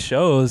all these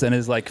shows and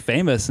is like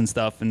famous and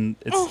stuff, and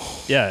it's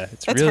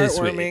it's That's really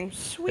heartwarming.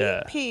 Sweet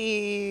Yeah.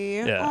 pea.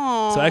 Yeah.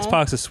 Aw. So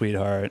X-Pac's a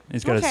sweetheart.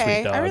 He's got a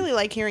sweet dog. I really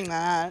like hearing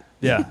that.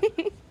 Yeah.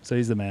 So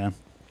he's the man.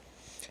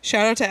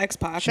 Shout out to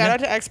X-Pac. Shout out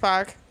to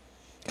X-Pac.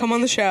 Come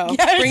on the show.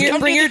 Yes,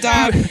 Bring your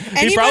dog.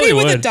 Anybody probably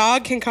with a would.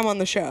 dog can come on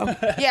the show.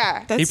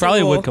 Yeah. That's He so probably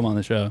cool. would come on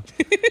the show.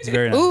 It's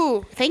very nice.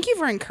 Ooh, thank you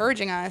for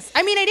encouraging us.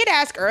 I mean, I did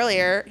ask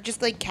earlier,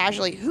 just like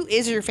casually, who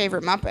is your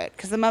favorite Muppet?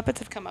 Because the Muppets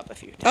have come up a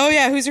few times. Oh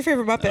yeah, who's your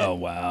favorite Muppet? Oh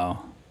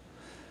wow.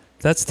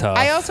 That's tough.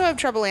 I also have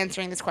trouble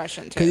answering this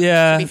question too.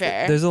 yeah, To be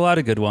fair. there's a lot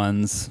of good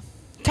ones.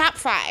 Top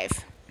 5.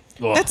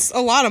 Ugh. That's a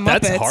lot of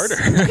Muppets. That's harder.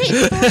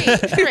 Okay,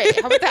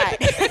 3. How about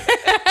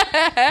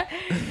that?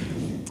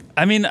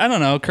 I mean, I don't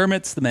know.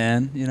 Kermit's the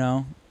man, you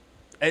know.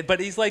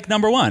 But he's like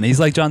number one. He's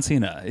like John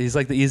Cena. He's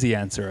like the easy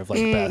answer of like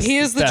best. He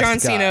is the best John guy.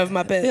 Cena of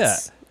Muppets. Yeah.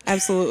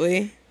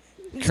 Absolutely.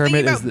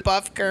 Kermit Thinking is about the,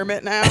 buff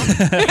Kermit now.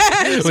 with in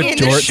the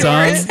jorts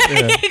on. shorts.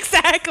 Yeah.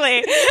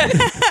 Exactly.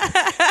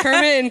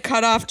 Kermit in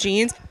cut off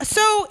jeans.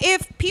 So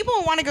if people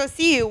want to go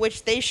see you,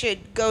 which they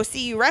should go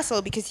see you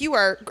wrestle because you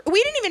are.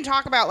 We didn't even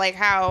talk about like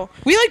how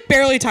We like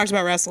barely talked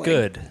about wrestling.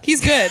 Good.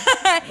 He's good.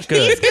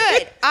 Good. he's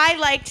good. I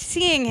liked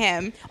seeing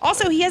him.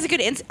 Also, he has a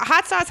good.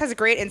 Hot Sauce has a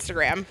great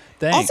Instagram.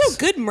 Thanks. Also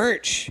good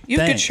merch. You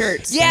have Thanks. good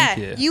shirts. Yeah,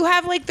 you. you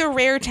have like the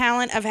rare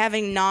talent of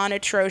having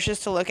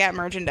non-atrocious to look at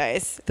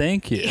merchandise.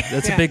 Thank you.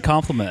 That's Yeah. a big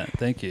compliment.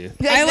 Thank you.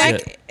 I Like,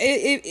 like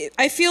it.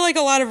 I feel like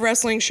a lot of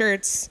wrestling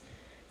shirts,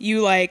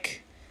 you like.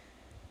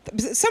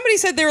 Somebody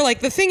said they were like,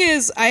 the thing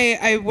is,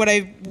 what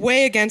I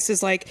weigh against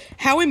is like,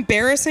 how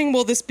embarrassing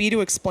will this be to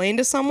explain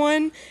to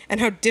someone, and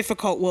how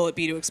difficult will it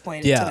be to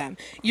explain it to Yeah. them?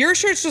 Your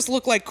shirts just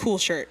look like cool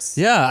shirts.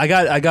 Yeah,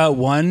 I got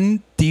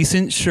one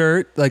decent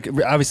shirt, like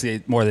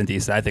obviously more than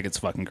decent. I think it's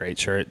a fucking great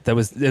shirt. It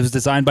was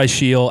designed by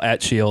Sheil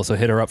at Sheil, so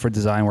hit her up for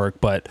design work.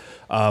 But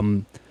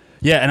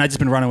yeah, and I've just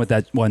been running with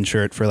that one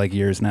shirt for like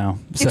years now.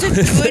 So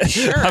It's a good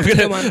shirt.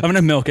 I'm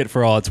gonna milk it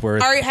for all it's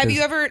worth. have 'cause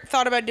you ever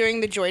thought about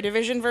doing the Joy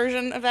Division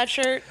version of that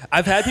shirt?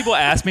 I've had people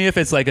ask me if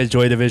it's like a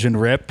Joy Division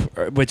rip,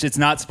 which it's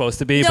not supposed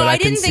to be. No, but I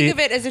can didn't see think of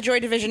it as a Joy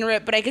Division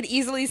rip, but I could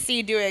easily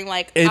see doing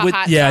like It a would-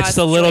 Hot yeah, Sauce just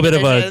a little Joy bit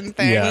of a- Division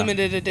thing. yeah.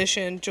 Limited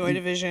edition Joy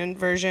Division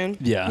version.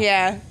 Yeah.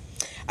 Yeah.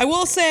 I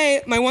will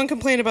say my one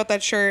complaint about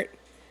that shirt: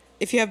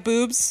 if you have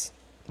boobs,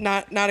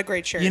 not a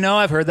great shirt. You know,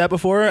 I've heard that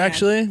before.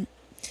 Actually,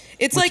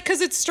 It's like because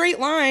it's straight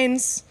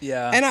lines.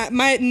 Yeah. And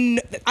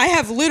I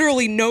have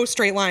literally no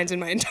straight lines in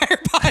my entire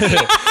body.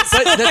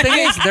 but the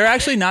thing is, they're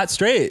actually not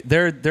straight.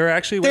 They're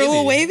actually They're wavy. a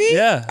little wavy.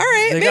 Yeah. All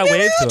right. They Maybe got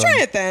wave I'll to try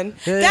them. it then.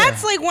 Yeah,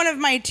 That's yeah. like one of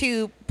my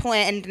 2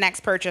 planned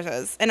next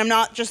purchases. And I'm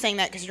not just saying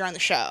that because you're on the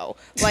show.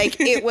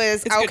 Like, it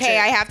was, It's a good okay,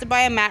 shirt. I have to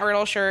buy a Matt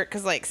Riddle shirt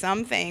because, like,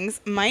 some things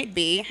might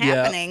be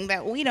happening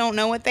that we don't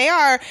know what they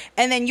are.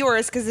 And then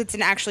yours because it's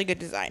an actually good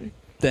design.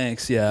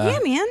 Thanks. Yeah. Yeah,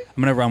 man.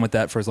 I'm gonna run with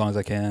that for as long as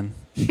I can.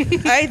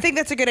 I think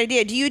that's a good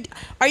idea.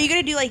 Are you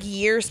going to do, like,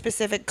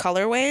 year-specific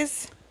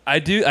colorways? I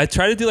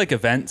try to do like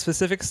event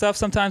specific stuff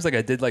sometimes. Like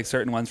I did like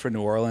certain ones for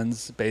New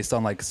Orleans based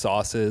on like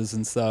sauces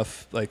and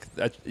stuff. Like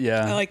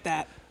yeah. I like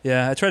that.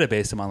 Yeah, I try to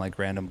base them on like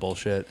random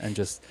bullshit and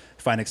just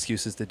find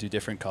excuses to do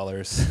different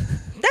colors.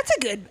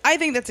 I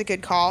think that's a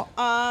good call.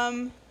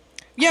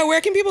 Yeah, where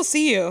can people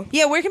see you?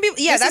 Yeah, where can people,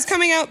 yeah, This that's is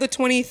coming out the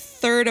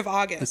 23rd of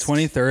August. The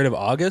 23rd of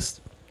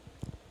August.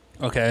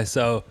 Okay,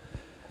 so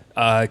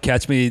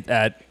catch me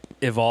at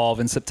Evolve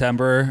in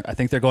September. I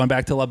think they're going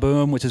back to La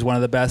Boom, which is one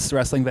of the best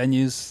wrestling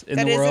venues in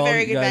That the is a world.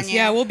 very You good guys- venue.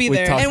 Yeah, we'll be We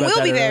there. talked and about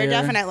we'll be that there, earlier.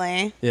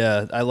 definitely.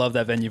 Yeah, I love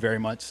that venue very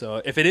much.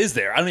 So if it is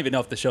there, I don't even know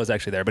if the show's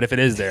actually there, but if it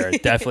is there,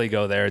 definitely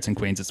go there. It's in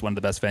Queens. It's one of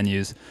the best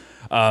venues.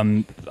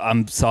 I'm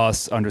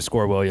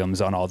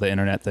Sauce_Williams on all the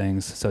internet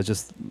things. So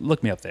just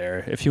look me up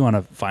there. If you want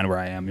to find where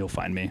I am, you'll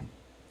find me.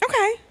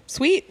 Okay.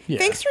 Sweet. Yeah.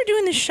 Thanks for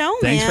doing the show,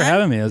 man. Thanks for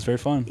having me. It was very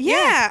fun.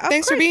 Yeah. of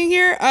Thanks for course. being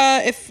here.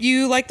 If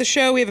you like the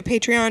show, we have a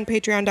Patreon,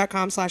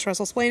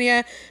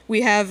 patreon.com/WrestleSplania.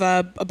 We have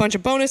a bunch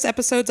of bonus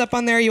episodes up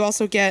on there. You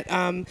also get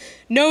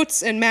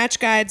notes and match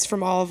guides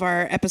from all of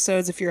our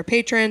episodes if you're a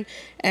patron.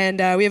 And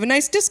we have a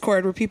nice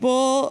Discord where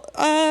people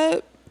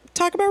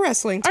talk about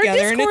wrestling Our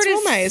together, Discord and it's real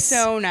is nice.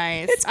 so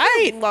nice. It's I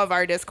great. love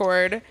our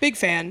Discord. Big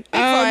fan.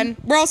 Big fun.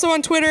 We're also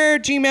on Twitter,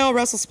 Gmail,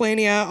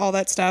 WrestleSplania, all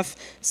that stuff.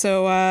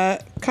 So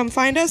come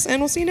find us, and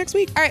we'll see you next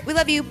week. All right, we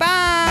love you.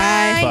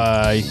 Bye.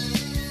 Bye.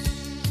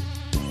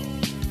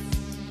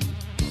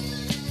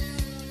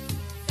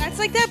 That's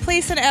like that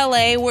place in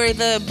LA where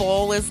the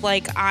bowl is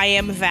like, I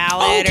am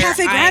valid. Oh,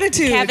 Cafe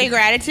Gratitude. Cafe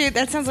Gratitude.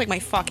 That sounds like my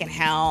fucking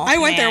hell. I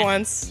went there man.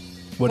 once.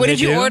 What did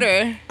you do?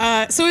 order?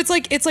 So it's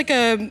like a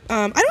I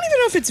don't even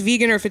know if it's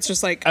vegan or if it's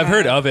just like I've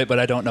heard of it, but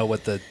I don't know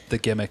what the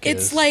gimmick is.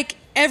 it's like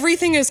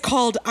everything is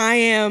called I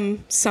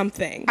am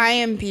something. I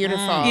am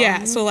beautiful.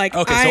 Yeah, so like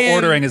Okay, I so am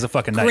ordering is a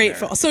fucking nightmare.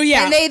 grateful. So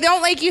yeah, And they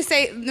don't like you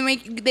say,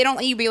 they don't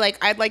let you be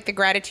like, I'd like the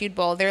gratitude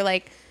bowl. They're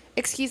like,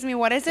 excuse me,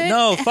 what is it?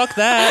 No, fuck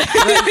that.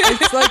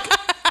 It's like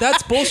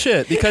that's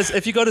bullshit. Because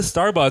if you go to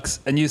Starbucks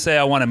and you say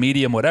I want a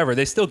medium whatever,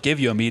 they still give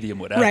you a medium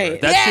whatever. Right.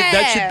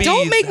 That should be.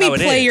 Don't make me how it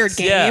play your is.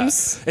 Yeah.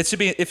 games. It should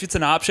be if it's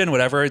an option,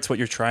 whatever. It's what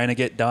you're trying to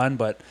get done.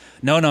 But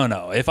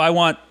no. If I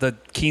want the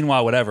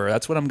quinoa whatever,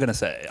 that's what I'm gonna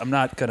say. I'm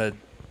not gonna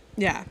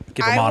yeah,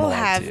 give a I will monologue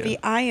have to you. the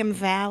I am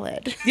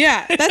valid.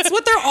 yeah. That's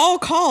what they're all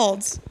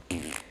called.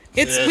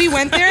 We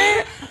went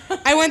there.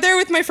 I went there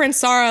with my friend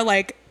Sarah,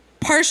 like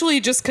partially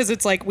just because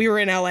it's like we were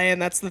in LA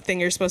and that's the thing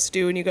you're supposed to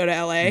do when you go to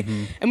LA,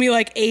 and we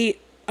like ate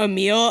a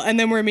meal and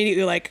then we're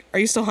immediately like, "Are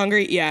you still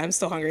hungry?" "Yeah, I'm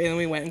still hungry." And then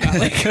we went and got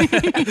like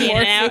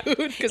more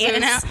food because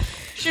it was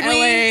Should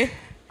LA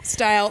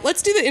style.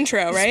 Let's do the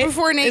intro, right?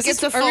 Before Nate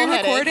gets a Are we full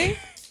headache. recording?